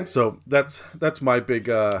it's true. So that's my big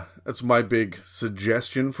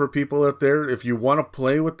suggestion for people out there. If you want to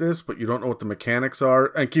play with this, but you don't know what the mechanics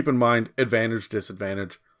are, and keep in mind advantage,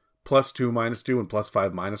 disadvantage, +2, -2, and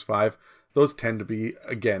 +5, -5. Those tend to be,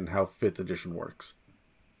 again, how 5th edition works.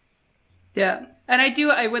 Yeah. And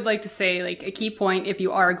I would like to say, like, a key point, if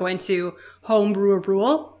you are going to homebrew a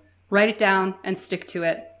rule, write it down and stick to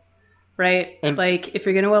it. Right? And like, if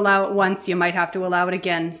you're going to allow it once, you might have to allow it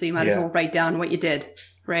again. So you might as well write down what you did.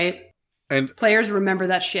 Right? And players remember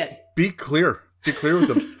that shit. Be clear. Be clear with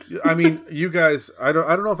them. I mean, you guys, I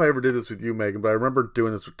don't know if I ever did this with you, Megan, but I remember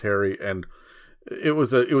doing this with Terry, and it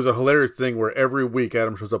was a hilarious thing where every week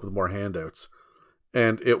Adam shows up with more handouts.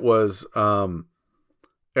 And it was,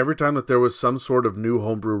 every time that there was some sort of new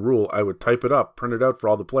homebrew rule, I would type it up, print it out for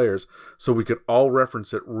all the players, so we could all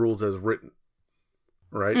reference it rules as written,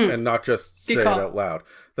 right? And not just say it out loud.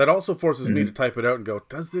 That also forces me to type it out and go,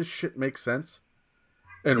 does this shit make sense?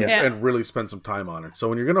 And really spend some time on it. So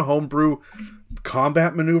when you're going to homebrew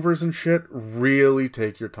combat maneuvers and shit, really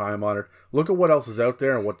take your time on it. Look at what else is out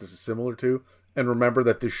there and what this is similar to. And remember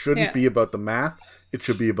that this shouldn't be about the math. It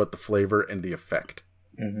should be about the flavor and the effect.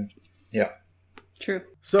 Yeah. True.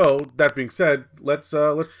 So that being said, let's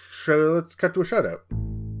cut to a shout out.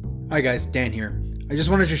 Hi guys, Dan here. I just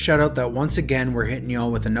wanted to shout out that once again we're hitting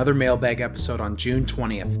y'all with another mailbag episode on June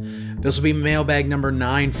 20th. This will be mailbag number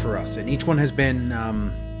 9 for us, and each one has been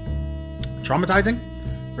traumatizing,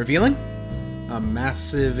 revealing, a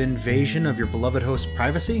massive invasion of your beloved host's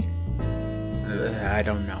privacy. I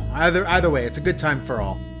don't know. Either way, it's a good time for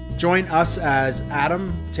all. Join us as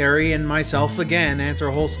Adam, Terry, and myself again answer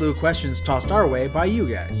a whole slew of questions tossed our way by you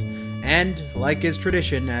guys. And, like is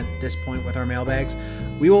tradition at this point with our mailbags,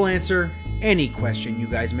 we will answer any question you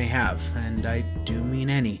guys may have. And I do mean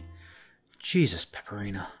any. Jesus,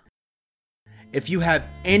 Pepperina. If you have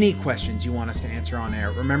any questions you want us to answer on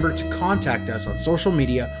air, remember to contact us on social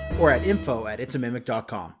media or at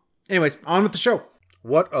info@itsamimic.com. Anyways, on with the show.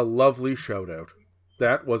 What a lovely shout out.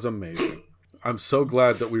 That was amazing. I'm so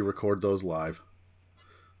glad that we record those live.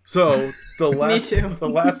 So the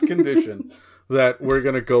last condition that we're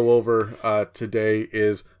going to go over today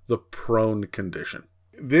is the prone condition.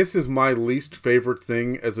 This is my least favorite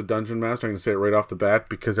thing as a dungeon master. I'm going to say it right off the bat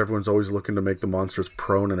because everyone's always looking to make the monsters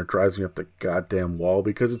prone, and it drives me up the goddamn wall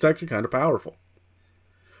because it's actually kind of powerful.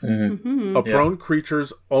 A prone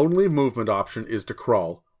creature's only movement option is to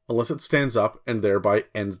crawl, unless it stands up and thereby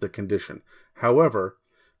ends the condition. However,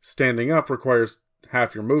 standing up requires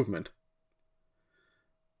half your movement.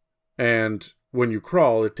 And when you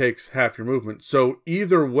crawl, it takes half your movement. So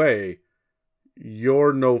either way,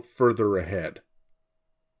 you're no further ahead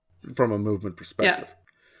from a movement perspective.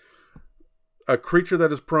 A creature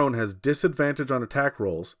that is prone has disadvantage on attack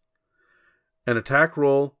rolls. An attack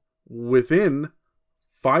roll within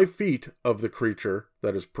 5 feet of the creature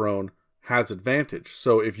that is prone has advantage.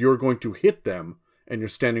 So if you're going to hit them and you're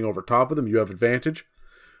standing over top of them, you have advantage.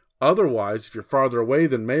 Otherwise, if you're farther away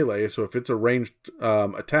than melee, so if it's a ranged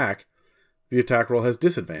attack, the attack roll has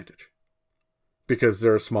disadvantage because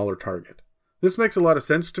they're a smaller target. This makes a lot of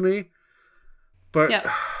sense to me, but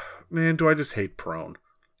man, do I just hate prone.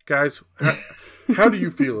 Guys, how do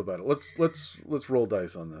you feel about it? Let's roll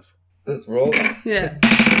dice on this. Let's roll. Yeah.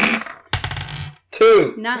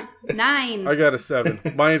 2. 9. I got a 7.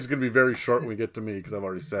 Mine's going to be very short when we get to me because I've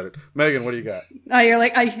already said it. Megan, what do you got? You're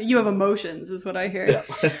like, you have emotions is what I hear. Yeah.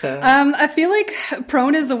 I feel like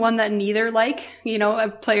prone is the one that neither a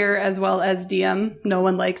player as well as DM, no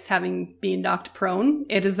one likes being knocked prone.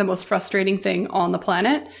 It is the most frustrating thing on the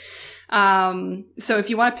planet. So if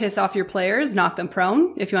you want to piss off your players, knock them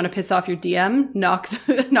prone. If you want to piss off your DM, knock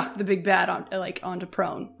the big bad onto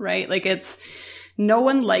prone, right? Like no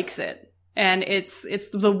one likes it. And it's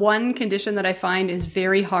the one condition that I find is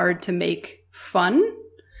very hard to make fun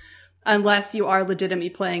unless you are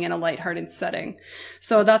legitimately playing in a lighthearted setting.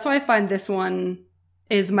 So that's why I find this one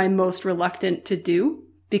is my most reluctant to do,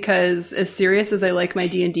 because as serious as I like my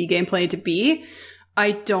D&D gameplay to be,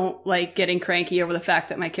 I don't like getting cranky over the fact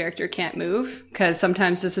that my character can't move, because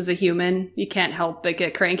sometimes just as a human, you can't help but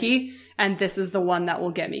get cranky, and this is the one that will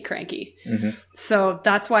get me cranky. Mm-hmm. So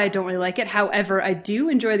that's why I don't really like it. However, I do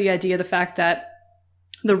enjoy the idea of the fact that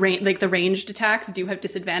the ranged attacks do have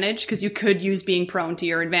disadvantage, because you could use being prone to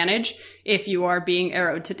your advantage if you are being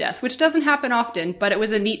arrowed to death, which doesn't happen often, but it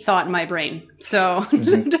was a neat thought in my brain. So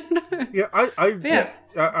yeah,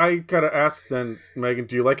 I gotta ask then, Megan,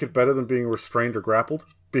 do you like it better than being restrained or grappled?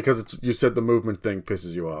 Because you said the movement thing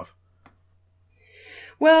pisses you off.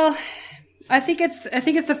 Well, I think it's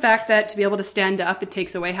the fact that to be able to stand up, it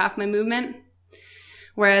takes away half my movement.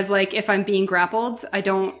 Whereas, like, if I'm being grappled, I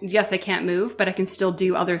can't move, but I can still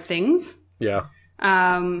do other things. Yeah.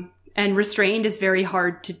 And restrained is very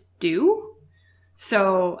hard to do.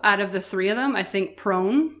 So, out of the three of them, I think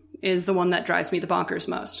prone is the one that drives me the bonkers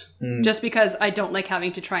most. Just because I don't like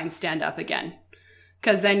having to try and stand up again.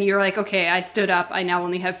 Because then you're like, okay, I stood up, I now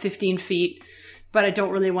only have 15 feet, but I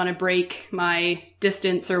don't really want to break my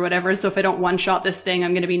distance or whatever. So if I don't one-shot this thing,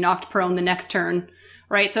 I'm going to be knocked prone the next turn.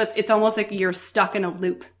 Right, so it's almost like you're stuck in a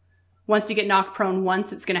loop. Once you get knocked prone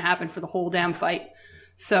once, it's going to happen for the whole damn fight.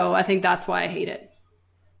 So I think that's why I hate it.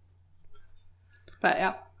 But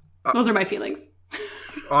yeah, those are my feelings.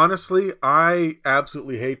 Honestly, I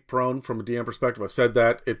absolutely hate prone from a DM perspective. I've said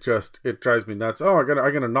that. It drives me nuts. Oh, I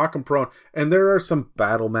gotta knock him prone. And there are some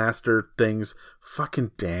battle master things.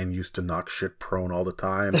 Fucking Dan used to knock shit prone all the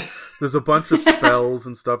time. There's a bunch of spells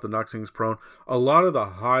and stuff that knocks things prone. A lot of the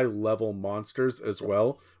high level monsters as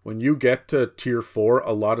well. When you get to tier 4,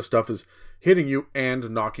 a lot of stuff is hitting you and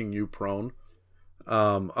knocking you prone.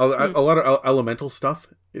 A lot of elemental stuff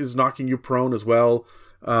is knocking you prone as well.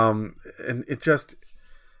 And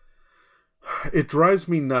it drives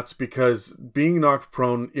me nuts because being knocked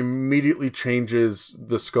prone immediately changes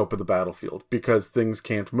the scope of the battlefield because things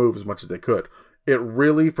can't move as much as they could. It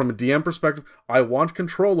really, from a DM perspective, I want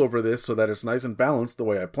control over this so that it's nice and balanced the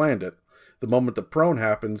way I planned it. The moment the prone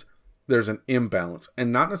happens, there's an imbalance,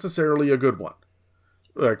 and not necessarily a good one,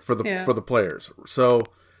 like for the players. So,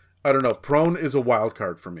 I don't know. Prone is a wild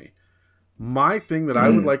card for me. My thing that I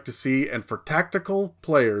would like to see, and for tactical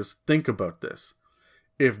players, think about this.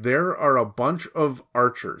 If there are a bunch of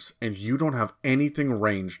archers and you don't have anything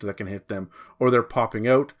ranged that can hit them, or they're popping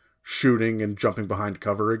out, shooting, and jumping behind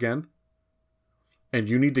cover again, and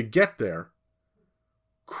you need to get there,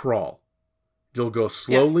 crawl. You'll go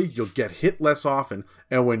slowly, you'll get hit less often,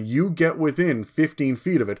 and when you get within 15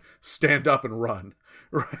 feet of it, stand up and run.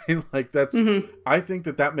 Right? Like that's, I think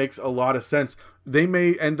that makes a lot of sense. They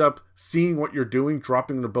may end up seeing what you're doing,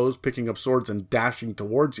 dropping the bows, picking up swords, and dashing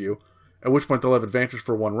towards you, at which point they'll have advantage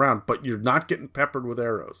for one round, but you're not getting peppered with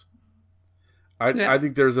arrows. I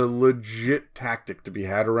think there's a legit tactic to be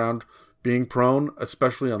had around being prone,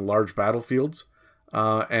 especially on large battlefields,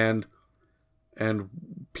 and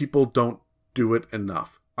people don't do it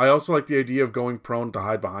enough. I also like the idea of going prone to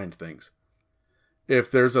hide behind things.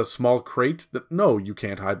 If there's a small crate no, you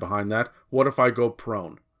can't hide behind that. What if I go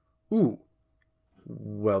prone? Ooh.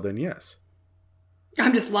 Well, then yes.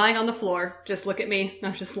 I'm just lying on the floor. Just look at me.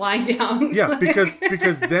 I'm just lying down. Yeah,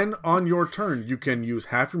 because then on your turn, you can use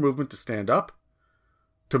half your movement to stand up,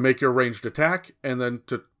 to make your ranged attack, and then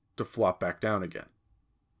to flop back down again.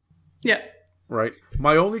 Yeah. Right?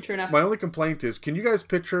 My only complaint is, can you guys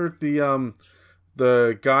picture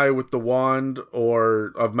the guy with the wand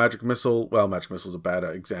or of magic missile? Well, magic missile is a bad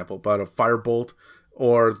example, but a firebolt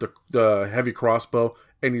or the heavy crossbow,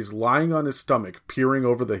 and he's lying on his stomach, peering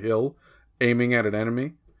over the hill, aiming at an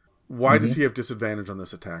enemy. Why does he have disadvantage on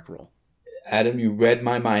this attack roll? Adam, you read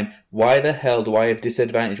my mind. Why the hell do I have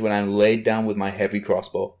disadvantage when I'm laid down with my heavy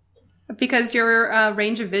crossbow? Because your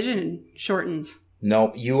range of vision shortens.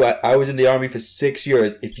 No, I was in the army for 6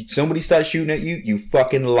 years. If somebody starts shooting at you, you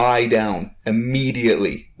fucking lie down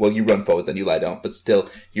immediately. Well, you run forwards and you lie down, but still,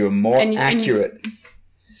 you're more accurate.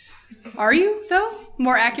 Are you, though?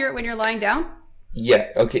 More accurate when you're lying down? Yeah,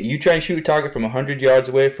 okay. You try and shoot a target from 100 yards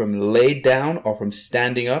away from laid down or from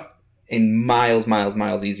standing up, in miles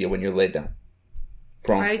easier when you're laid down.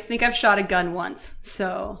 Prone. I think I've shot a gun once,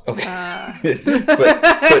 so... Okay.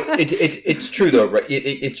 but it's true, though, right?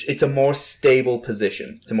 It's a more stable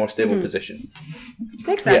position. It's a more stable position.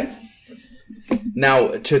 Makes sense. Yeah. Now,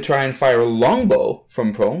 to try and fire a longbow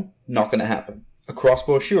from prone, not going to happen. A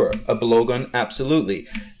crossbow, sure. A blowgun, absolutely.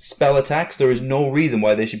 Spell attacks, there is no reason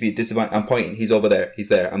why they should be at disadvantage. I'm pointing. He's over there. He's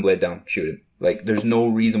there. I'm laid down. Shoot him. Like, there's no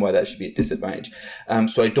reason why that should be a disadvantage.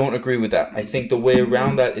 So I don't agree with that. I think the way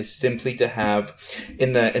around that is simply to have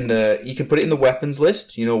in the you can put it in the weapons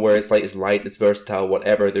list, where it's like it's light, it's versatile,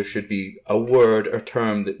 whatever. There should be a word or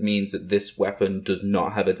term that means that this weapon does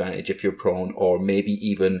not have advantage if you're prone, or maybe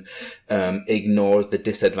even ignores the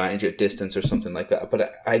disadvantage at distance or something like that.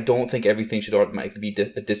 But I don't think everything should automatically be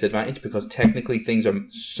a disadvantage, because technically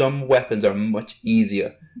some weapons are much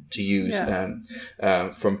easier to use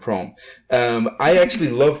from prone. I actually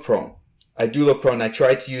love prone. I do love prone. I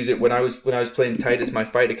tried to use it when I was playing Titus, my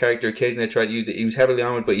fighter character. Occasionally I tried to use it. He was heavily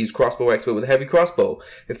armored, but he's crossbow expert with a heavy crossbow.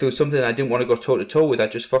 If there was something I didn't want to go toe to toe with,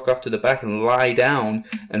 I'd just fuck off to the back and lie down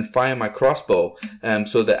and fire my crossbow,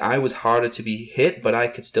 so that I was harder to be hit, but I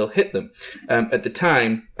could still hit them. At the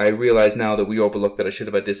time, I realize now that we overlooked that I should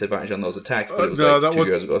have had disadvantage on those attacks, but it was 2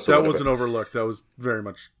 years ago. So that wasn't overlooked. That was very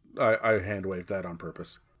much I hand waved that on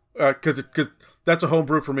purpose. Because that's a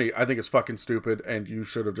homebrew for me. I think it's fucking stupid, and you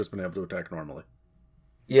should have just been able to attack normally.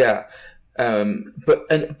 Yeah,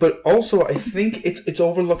 but also I think it's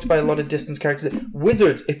overlooked by a lot of distance characters.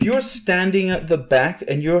 Wizards, if you're standing at the back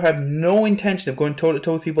and you have no intention of going toe to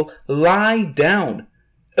toe with people, lie down.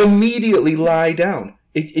 Immediately lie down.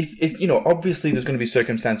 If obviously there's going to be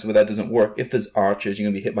circumstances where that doesn't work. If there's archers, you're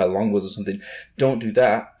going to be hit by longbows or something. Don't do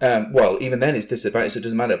that. Well, even then it's disadvantage, so it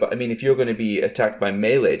doesn't matter. But I mean, if you're going to be attacked by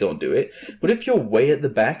melee, don't do it. But if you're way at the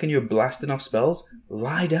back and you're blasting off spells,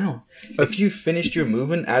 lie down. If you finished your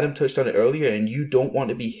movement, Adam touched on it earlier, and you don't want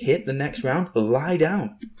to be hit the next round, lie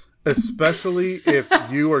down. Especially if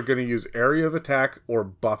you are going to use area of attack or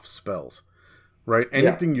buff spells. Right?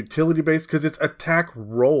 Anything utility-based, because it's attack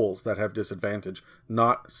rolls that have disadvantage,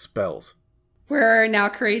 not spells. We're now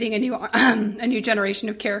creating a new generation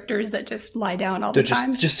of characters that just lie down all the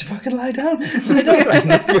time. Just fucking lie down. Lie down. I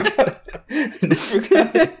never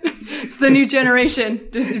got it. It's the new generation.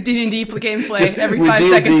 Just D&D gameplay. Every 5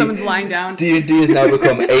 seconds, someone's lying down. D&D has now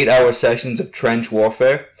become 8-hour sessions of trench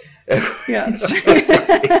warfare. Yeah.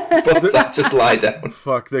 Just lie down.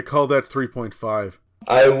 Fuck, they call that 3.5.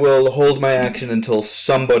 I will hold my action until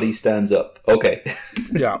somebody stands up. Okay.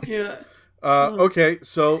 Yeah. Okay,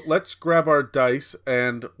 so let's grab our dice,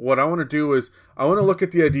 and what I want to do is I want to look at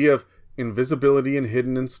the idea of invisibility and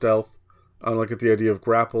hidden and stealth. I want to look at the idea of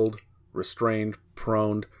grappled, restrained,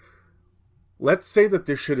 proned. Let's say that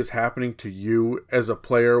this shit is happening to you as a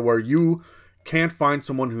player, where you can't find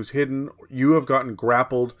someone who's hidden, you have gotten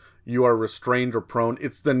grappled, you are restrained or prone.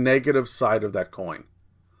 It's the negative side of that coin.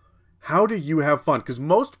 How do you have fun? Because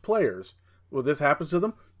most players, when this happens to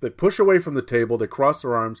them, they push away from the table, they cross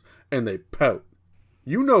their arms, and they pout.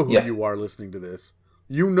 You know who you are listening to this.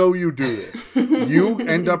 You know you do this. You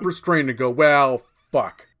end up restrained and go, well,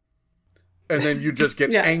 fuck. And then you just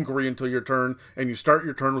get angry until your turn, and you start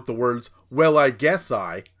your turn with the words, well, I guess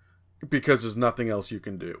because there's nothing else you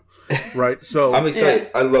can do. Right? So I'm excited.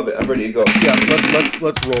 I love it. I'm ready to go. Yeah,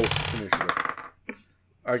 let's roll initiative.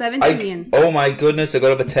 17. Oh my goodness, I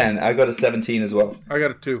got up a 10. I got a 17 as well. I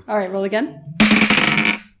got a 2. All right, roll again.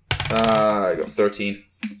 I got 13.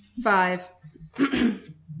 5.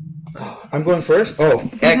 I'm going first? Oh,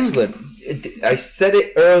 excellent. I said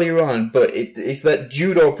it earlier on, but it's that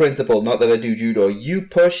judo principle, not that I do judo. You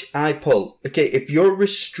push, I pull. Okay, if you're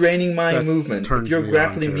restraining my movement, if you're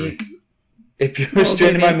grappling me... If you're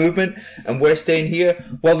restraining my movement and we're staying here,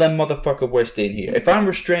 well then, motherfucker, we're staying here. If I'm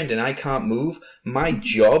restrained and I can't move, my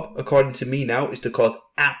job, according to me now, is to cause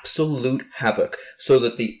absolute havoc so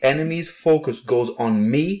that the enemy's focus goes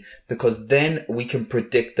on me, because then we can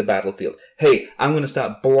predict the battlefield. Hey, I'm going to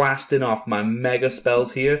start blasting off my mega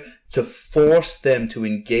spells here to force them to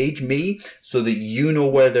engage me so that you know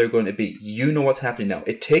where they're going to be. You know what's happening now.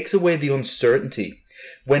 It takes away the uncertainty.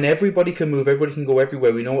 When everybody can move, everybody can go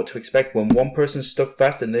everywhere, we know what to expect. When one person's stuck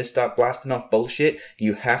fast and they start blasting off bullshit,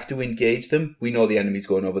 you have to engage them. We know the enemy's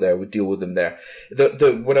going over there. We'll deal with them there.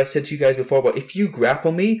 What I said to you guys before about if you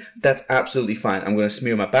grapple me, that's absolutely fine. I'm going to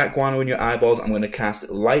smear my back guano in your eyeballs. I'm going to cast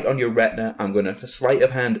light on your retina. I'm going to, sleight of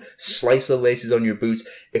hand, slice the laces on your boots.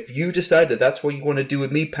 If you decide that that's what you want to do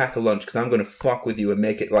with me, pack a lunch, because I'm going to fuck with you and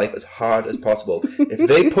make it life as hard as possible. If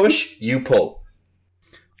they push, you pull.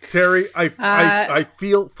 Terry, I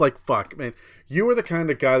feel like fuck, man. You are the kind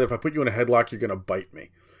of guy that if I put you in a headlock, you're gonna bite me.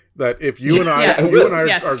 That if you and I,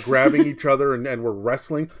 are grabbing each other and we're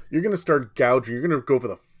wrestling, you're gonna start gouging. You're gonna go for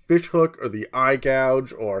the fish hook or the eye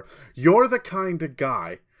gouge, or you're the kind of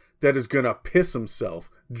guy that is gonna piss himself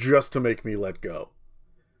just to make me let go.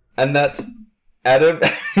 And that's Adam,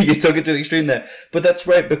 you took it to the extreme there. But that's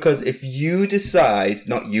right, because if you decide,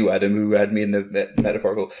 not you, Adam, who had me in the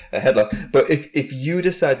metaphorical headlock, but if you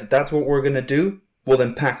decide that that's what we're going to do, Well,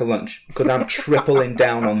 then pack a lunch, because I'm tripling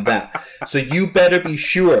down on that. So you better be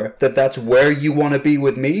sure that that's where you want to be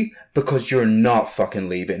with me, because you're not fucking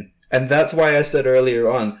leaving. And that's why I said earlier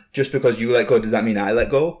on, just because you let go, does that mean I let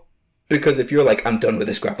go? Because if you're like, I'm done with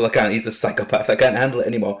this grapple, I can't, he's a psychopath, I can't handle it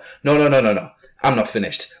anymore. No. I'm not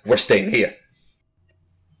finished. We're staying here.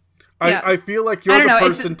 I feel like you're the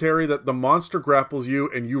person, Terry, that the monster grapples you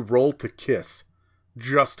and you roll to kiss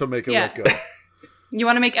just to make it let go. You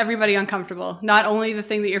want to make everybody uncomfortable. Not only the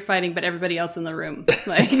thing that you're fighting, but everybody else in the room.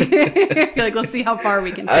 Like, you're like, let's see how far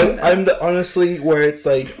we can take this. I'm honestly where it's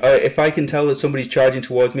like, if I can tell that somebody's charging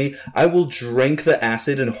towards me, I will drink the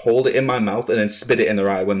acid and hold it in my mouth and then spit it in their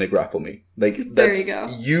eye when they grapple me. Like, that's, there you go.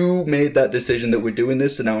 You made that decision that we're doing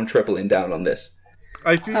this, and now I'm tripling down on this.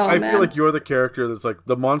 I feel like you're the character that's like,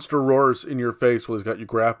 the monster roars in your face when it's got you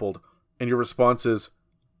grappled, and your response is,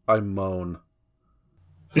 I moan.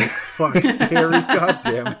 Fuck, Terry,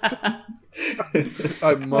 goddamn it.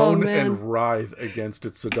 I moan and writhe against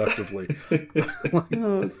it seductively.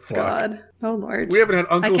 Oh, God. Oh, Lord. We haven't had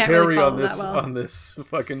Uncle Terry on this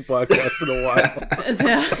fucking podcast in a while.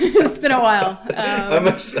 It's been a while. I'm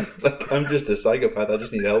just a psychopath. I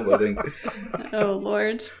just need help, I think. Oh,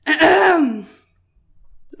 Lord.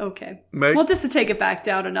 Okay. Meg? Well, just to take it back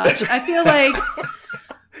down a notch, I feel like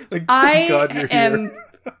I am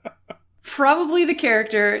probably the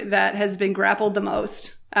character that has been grappled the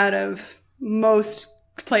most out of most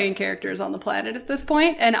playing characters on the planet at this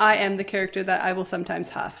point, and I am the character that I will sometimes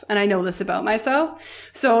huff, and I know this about myself.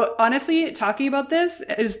 So honestly, talking about this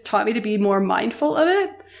has taught me to be more mindful of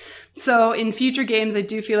it. So in future games, I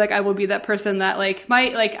do feel like I will be that person that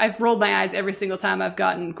I've rolled my eyes every single time I've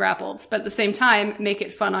gotten grappled, but at the same time, make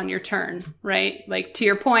it fun on your turn, right? Like, to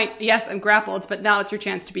your point, yes, I'm grappled, but now it's your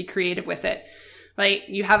chance to be creative with it. Like,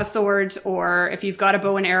 you have a sword, or if you've got a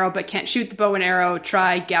bow and arrow but can't shoot the bow and arrow,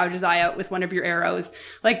 try gouge his eye out with one of your arrows.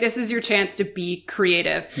 Like, this is your chance to be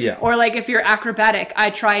creative. Yeah. Or like, if you're acrobatic, I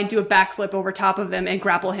try and do a backflip over top of them and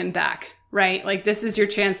grapple him back, right? Like, this is your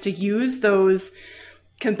chance to use those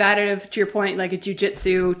combative, to your point, like a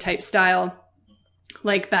jujitsu type style,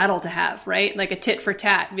 like, battle to have, right? Like a tit for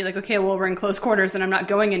tat. Be like, okay, well, we're in close quarters and I'm not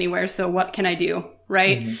going anywhere, so what can I do,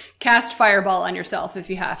 right? Mm-hmm. Cast fireball on yourself if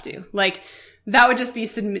you have to. Like, that would just be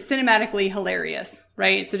cinematically hilarious,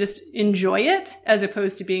 right? So just enjoy it as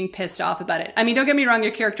opposed to being pissed off about it. I mean, don't get me wrong,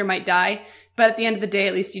 your character might die, but at the end of the day,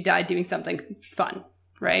 at least you died doing something fun,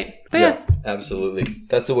 right? But yeah. Absolutely.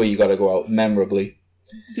 That's the way you got to go out, memorably.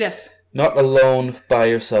 Yes. Not alone by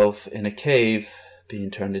yourself in a cave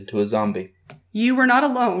being turned into a zombie. You were not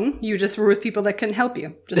alone. You just were with people that couldn't help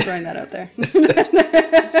you. Just throwing that out there.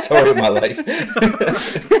 Story of my life.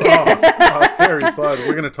 Terry's bud.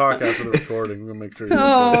 We're going to talk after the recording. We're going to make sure you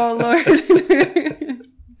Lord.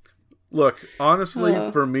 Look,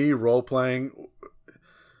 honestly, for me, role-playing,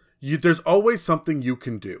 there's always something you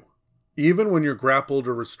can do. Even when you're grappled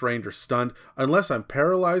or restrained or stunned, unless I'm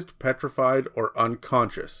paralyzed, petrified, or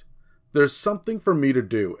unconscious. There's something for me to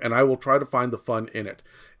do, and I will try to find the fun in it.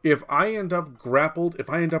 If I end up grappled, if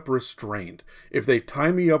I end up restrained, if they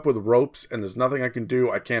tie me up with ropes and there's nothing I can do,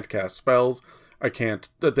 I can't cast spells,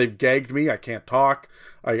 they've gagged me, I can't talk,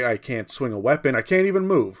 I can't swing a weapon, I can't even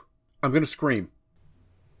move, I'm going to scream.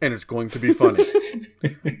 And it's going to be funny.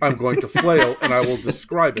 I'm going to flail, and I will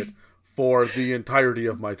describe it for the entirety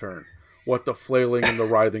of my turn. What the flailing and the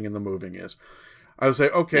writhing and the moving is. I would say,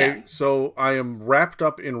 okay, so I am wrapped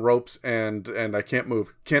up in ropes and I can't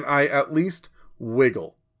move. Can I at least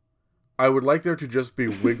wiggle? I would like there to just be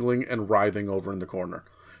wiggling and writhing over in the corner.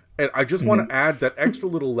 And I just want to add that extra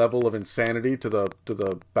little level of insanity to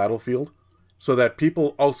the battlefield so that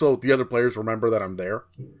people also, the other players, remember that I'm there.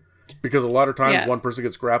 Because a lot of times one person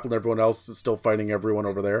gets grappled and everyone else is still fighting everyone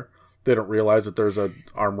over there. They don't realize that there's an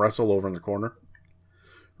arm wrestle over in the corner.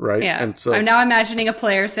 Right? Yeah. And so I'm now imagining a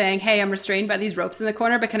player saying, hey, I'm restrained by these ropes in the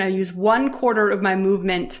corner, but can I use 1/4 of my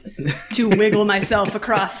movement to wiggle myself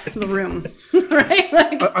across the room? Right?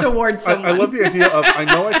 Like, towards someone. I love the idea of, I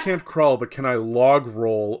know I can't crawl, but can I log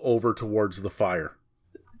roll over towards the fire?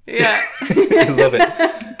 Yeah. I love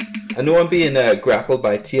it. I know I'm being grappled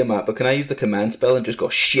by Tiamat, but can I use the command spell and just go,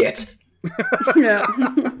 shit? Yeah.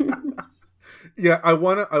 Yeah, I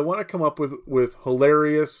wanna come up with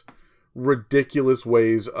hilarious, ridiculous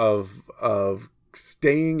ways of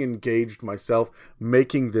staying engaged myself,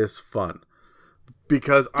 making this fun.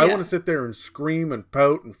 Because I want to sit there and scream and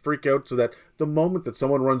pout and freak out so that the moment that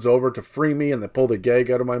someone runs over to free me and they pull the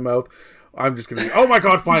gag out of my mouth, I'm just going to be, oh my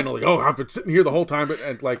God, finally. Oh, I've been sitting here the whole time.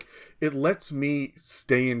 And like, it lets me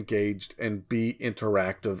stay engaged and be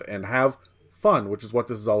interactive and have fun, which is what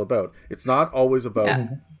this is all about. It's not always about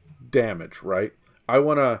damage, right? I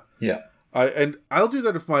want to... Yeah. I'll do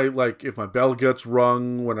that if my bell gets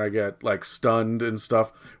rung, when I get like stunned and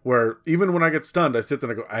stuff. Where even when I get stunned, I sit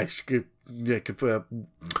there and I go,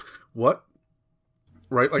 what?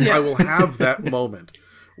 Right? Like I will have that moment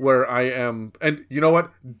where I am, and you know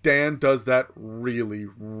what? Dan does that really,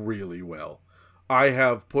 really well. I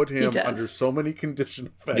have put him under so many condition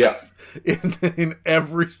effects in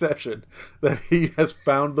every session that he has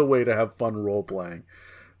found the way to have fun role playing.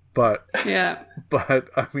 But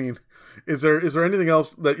I mean, is there anything else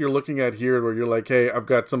that you're looking at here where you're like, hey, I've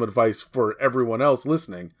got some advice for everyone else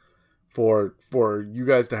listening for you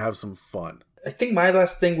guys to have some fun? I think my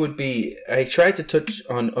last thing would be, I tried to touch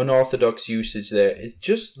on unorthodox usage there. It's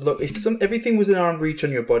just look, if everything was in arm reach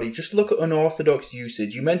on your body, just look at unorthodox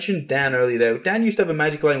usage. You mentioned Dan earlier there. Dan used to have a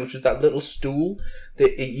magic line, which was that little stool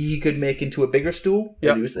that he could make into a bigger stool.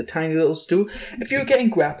 Yeah. It was a tiny little stool. If you're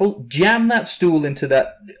getting grappled, jam that stool into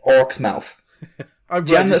that orc's mouth.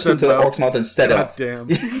 Jam that stool into the orc's mouth and set it up. Damn.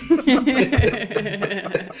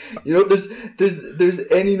 You know, there's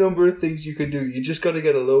any number of things you can do. You just got to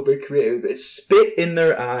get a little bit creative. It's spit in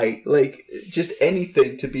their eye, like just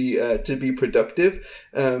anything to be productive.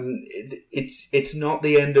 It's not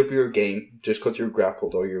the end of your game just because you're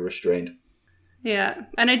grappled or you're restrained. Yeah,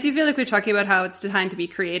 and I do feel like we're talking about how it's designed to be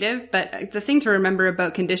creative, but the thing to remember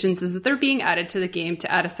about conditions is that they're being added to the game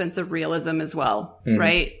to add a sense of realism as well,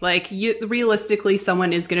 right? Like, realistically,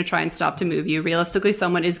 someone is going to try and stop to move you. Realistically,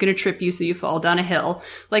 someone is going to trip you so you fall down a hill.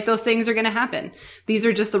 Like, those things are going to happen. These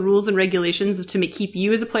are just the rules and regulations to keep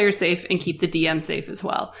you as a player safe and keep the DM safe as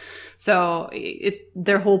well. So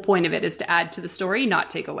their whole point of it is to add to the story, not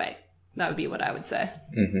take away. That would be what I would say.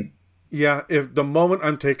 Mm-hmm. Yeah, if the moment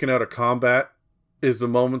I'm taken out of combat is the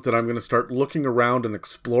moment that I'm going to start looking around and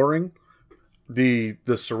exploring the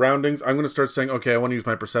surroundings. I'm going to start saying, okay, I want to use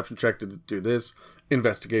my perception check to do this,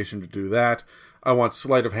 investigation to do that. I want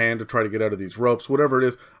sleight of hand to try to get out of these ropes, whatever it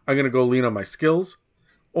is. I'm going to go lean on my skills,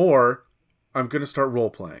 or I'm going to start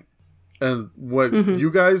role playing. And what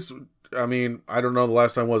you guys, I mean, I don't know the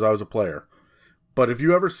last time I was a player, but if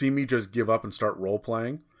you ever see me just give up and start role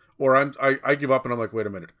playing, or I give up and I'm like, wait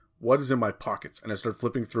a minute, what is in my pockets? And I start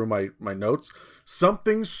flipping through my notes.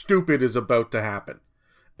 Something stupid is about to happen.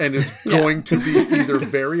 And it's going to be either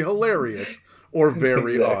very hilarious or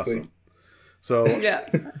very awesome. So yeah,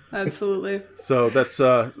 absolutely. So that's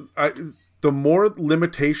the more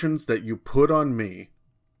limitations that you put on me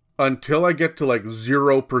until I get to like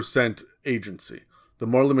 0% agency, the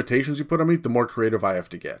more limitations you put on me, the more creative I have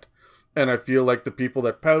to get. And I feel like the people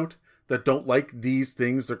that pout, that don't like these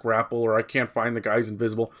things, the grapple, or I can't find the guy's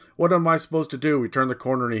invisible. What am I supposed to do? We turned the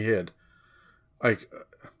corner and he hid. Like,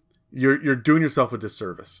 you're doing yourself a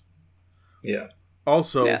disservice. Yeah.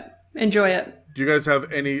 Also, enjoy it. Do you guys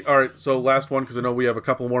have any? All right. So last one, because I know we have a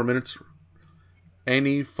couple more minutes.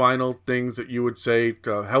 Any final things that you would say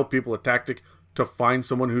to help people, a tactic to find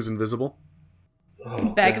someone who's invisible?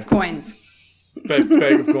 Bag of coins.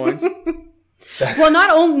 Bag of coins. Well,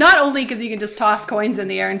 not only because you can just toss coins in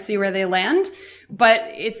the air and see where they land, but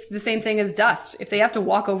it's the same thing as dust. If they have to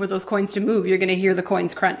walk over those coins to move, you're going to hear the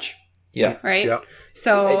coins crunch. Yeah. Right? Yeah.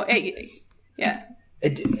 So,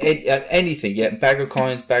 anything, bag of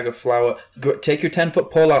coins, bag of flour. Take your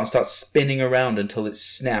 10-foot pole out and start spinning around until it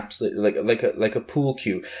snaps like a pool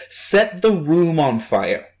cue. Set the room on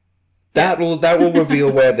fire. That will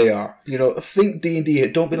reveal where they are. You know, think D&D.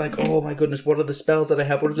 Don't be like, oh my goodness, what are the spells that I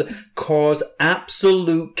have? What is it? Cause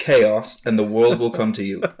absolute chaos, and the world will come to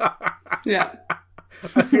you. Yeah.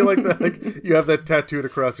 I feel like you have that tattooed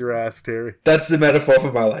across your ass, Terry. That's the metaphor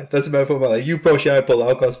for my life. You push, I pull.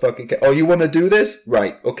 I'll cause fucking chaos. Oh, you want to do this?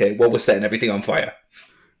 Right. Okay. Well, we're setting everything on fire.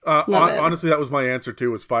 Honestly, that was my answer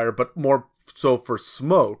too. Was fire, but more so for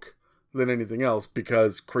smoke than anything else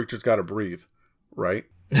because creatures got to breathe, right?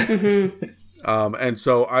 And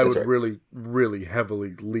so I would really, really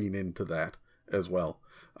heavily lean into that as well.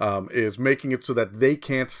 Is making it so that they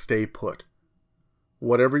can't stay put.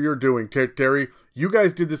 Whatever you're doing, Terry, you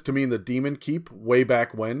guys did this to me in the Demon Keep way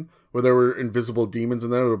back when, where there were invisible demons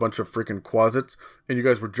and there were a bunch of freaking quasits, and you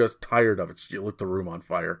guys were just tired of it, so you lit the room on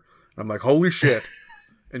fire. And I'm like, holy shit.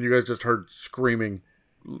 And you guys just heard screaming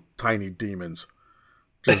tiny demons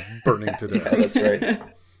just burning to death. Yeah, that's right.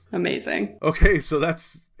 Amazing. Okay, so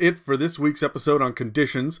that's it for this week's episode on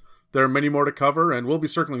conditions. There are many more to cover, and we'll be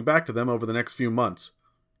circling back to them over the next few months.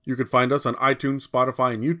 You can find us on iTunes,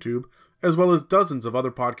 Spotify, and YouTube, as well as dozens of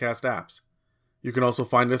other podcast apps. You can also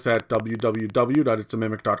find us at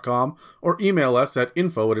www.itsamimic.com or email us at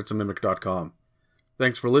info@itsamimic.com.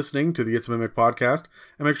 Thanks for listening to the It's a Mimic podcast,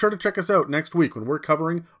 and make sure to check us out next week when we're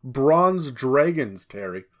covering Bronze Dragons,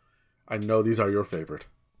 Terry. I know these are your favorite.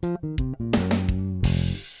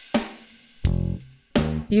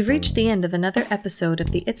 You've reached the end of another episode of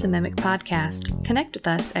the It's a Mimic podcast. Connect with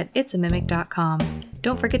us at itsamimic.com.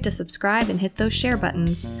 Don't forget to subscribe and hit those share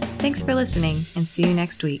buttons. Thanks for listening, and see you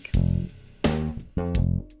next week.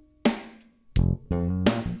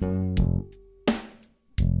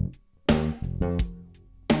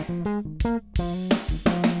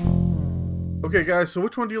 Okay, guys, so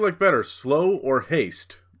which one do you like better, slow or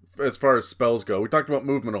haste, as far as spells go? We talked about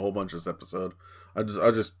movement a whole bunch this episode. I was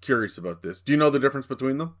just curious about this. Do you know the difference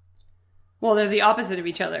between them? Well, they're the opposite of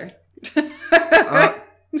each other.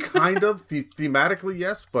 Kind of. Thematically,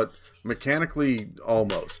 yes, but mechanically,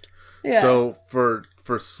 almost. Yeah. So for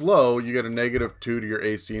slow, you get a -2 to your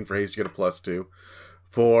AC, and for haste, you get a +2.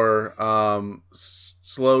 For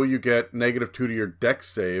slow, you get -2 to your dex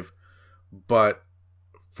save, but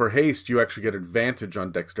for haste, you actually get advantage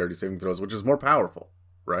on dexterity saving throws, which is more powerful,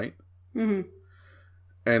 right? Mm-hmm.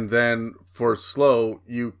 And then for slow,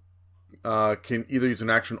 you can either use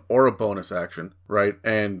an action or a bonus action, right?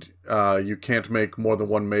 And you can't make more than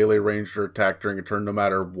one melee ranged or attack during a turn, no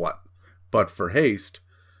matter what. But for haste,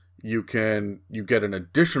 you get an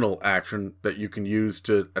additional action that you can use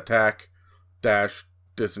to attack, dash,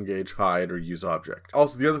 disengage, hide, or use object.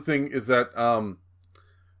 Also, the other thing is that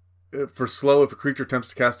for slow, if a creature attempts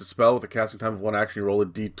to cast a spell with a casting time of 1 action, you roll a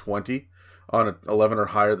d20. On an 11 or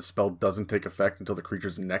higher, the spell doesn't take effect until the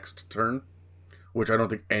creature's next turn, which I don't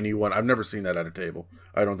think I've never seen that at a table.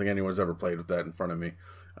 I don't think anyone's ever played with that in front of me.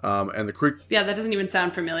 And the creature... Yeah, that doesn't even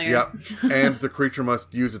sound familiar. Yep. And the creature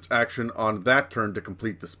must use its action on that turn to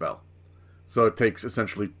complete the spell. So it takes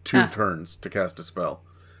essentially 2 turns to cast a spell.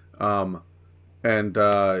 For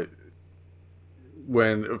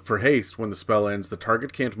haste, when the spell ends, the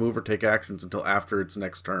target can't move or take actions until after its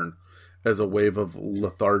next turn, as a wave of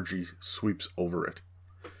lethargy sweeps over it.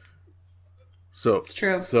 So it's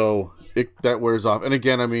true. So that wears off. And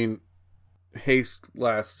again, I mean, haste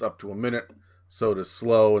lasts up to a minute, so does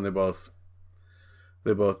slow, and they both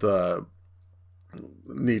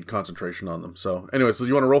need concentration on them. So anyway, so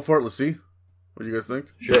you want to roll for it? Let's see. What do you guys think?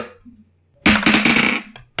 Sure.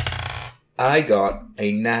 I got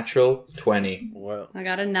a natural 20. Well, I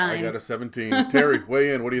got a 9. I got a 17. Terry,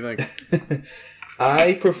 weigh in. What do you think?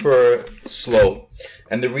 I prefer slow,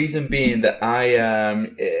 and the reason being that I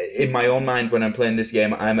in my own mind when I'm playing this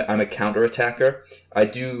game, I'm a counter attacker. I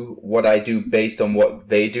do what I do based on what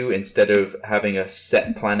they do instead of having a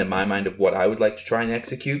set plan in my mind of what I would like to try and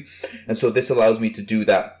execute, and so this allows me to do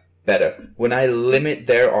that better. When I limit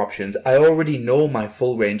their options, I already know my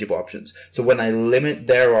full range of options. So when I limit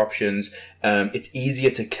their options, it's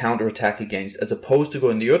easier to counterattack against, as opposed to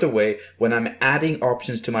going the other way. When I'm adding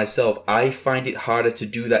options to myself, I find it harder to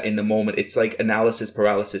do that in the moment. It's like analysis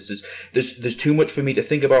paralysis. There's too much for me to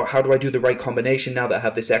think about. How do I do the right combination now that I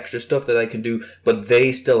have this extra stuff that I can do? But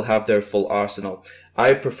they still have their full arsenal.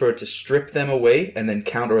 I prefer to strip them away and then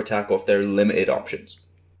counterattack off their limited options.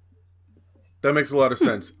 That makes a lot of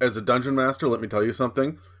sense. As a dungeon master, let me tell you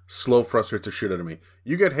something. Slow frustrates the shit out of me.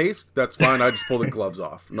 You get haste, that's fine. I just pull the gloves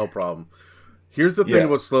off. No problem. Here's the thing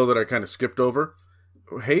about slow that I kind of skipped over.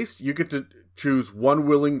 Haste, you get to choose one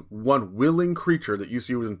willing creature that you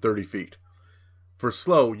see within 30 feet. For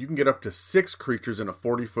slow, you can get up to 6 creatures in a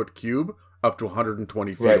 40-foot cube up to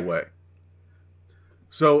 120 feet away.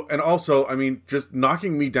 So, and also, I mean, just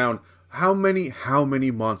knocking me down, how many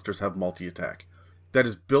monsters have multi-attack? That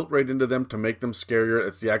is built right into them to make them scarier.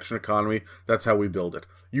 It's the action economy. That's how we build it.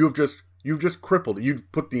 You've just crippled it. You've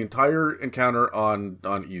put the entire encounter on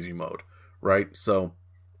easy mode, right? So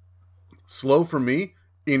slow for me,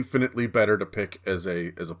 infinitely better to pick as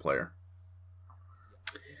a player.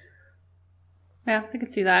 Yeah, I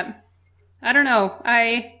could see that. I don't know.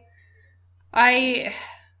 I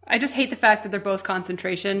just hate the fact that they're both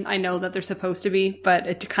concentration. I know that they're supposed to be, but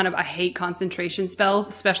I hate concentration spells,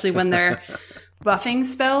 especially when they're buffing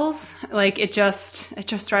spells. Like it just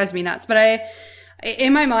drives me nuts. But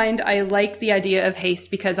in my mind, I like the idea of haste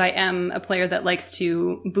because I am a player that likes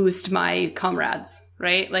to boost my comrades,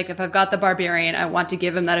 right? Like if I've got the barbarian, I want to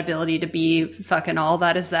give him that ability to be fucking all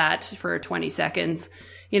that is that for 20 seconds.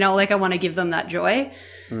 You know, like I want to give them that joy.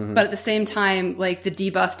 Mm-hmm. But at the same time, like the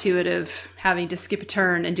debuff to it of having to skip a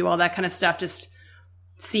turn and do all that kind of stuff just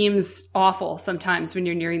seems awful sometimes when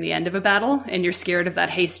you're nearing the end of a battle and you're scared of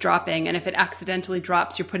that haste dropping. And if it accidentally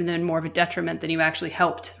drops, you're putting them in more of a detriment than you actually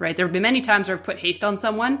helped, right? There have been many times where I've put haste on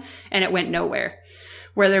someone and it went nowhere.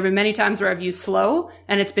 Where there have been many times where I've used slow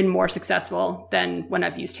and it's been more successful than when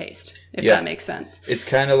I've used haste, if that makes sense. It's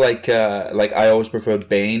kind of like I always prefer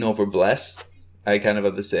Bane over Bless. I kind of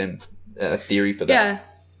have the same theory for that. Yeah.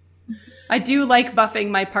 I do like buffing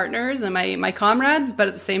my partners and my comrades, but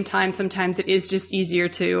at the same time, sometimes it is just easier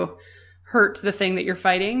to hurt the thing that you're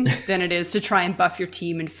fighting than it is to try and buff your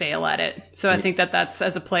team and fail at it. So I think that's,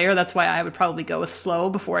 as a player, that's why I would probably go with slow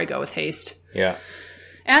before I go with haste. Yeah.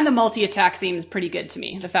 And the multi-attack seems pretty good to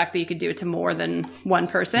me. The fact that you could do it to more than one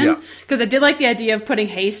person. Because I did like the idea of putting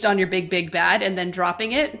haste on your big bad and then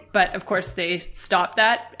dropping it. But of course they stopped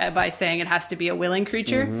that by saying it has to be a willing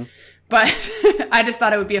creature. Mm-hmm. But I just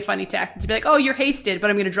thought it would be a funny tactic to be like, oh, you're hasted, but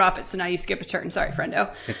I'm going to drop it. So now you skip a turn. Sorry,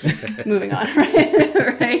 friendo. Moving on.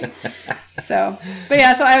 Right? So, but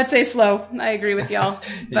yeah, so I would say slow. I agree with y'all.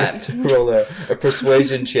 You have to roll a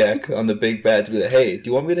persuasion check on the big bad to be like, hey, do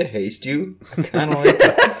you want me to haste you? I kind of like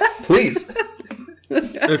that. Please.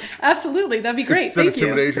 Absolutely. That'd be great. It's an Thank you.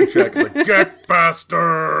 intimidation check. Like, get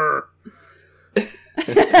faster!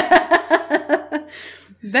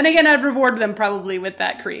 Then again, I'd reward them probably with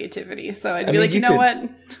that creativity. So I'd be like, you know what?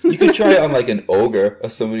 You could try it on like an ogre or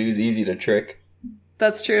somebody who's easy to trick.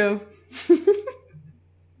 That's true.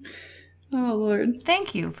 Oh, Lord.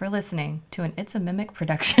 Thank you for listening to an It's a Mimic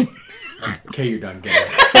production. Okay, you're done. Get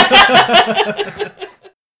it.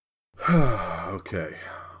 Okay.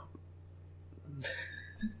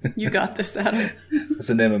 You got this, Adam. That's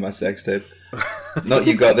the name of my sex tape. Not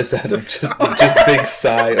you got this, Adam. Just big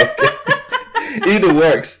sigh. Okay. Either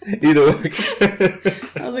works.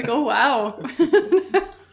 I was like, oh, wow.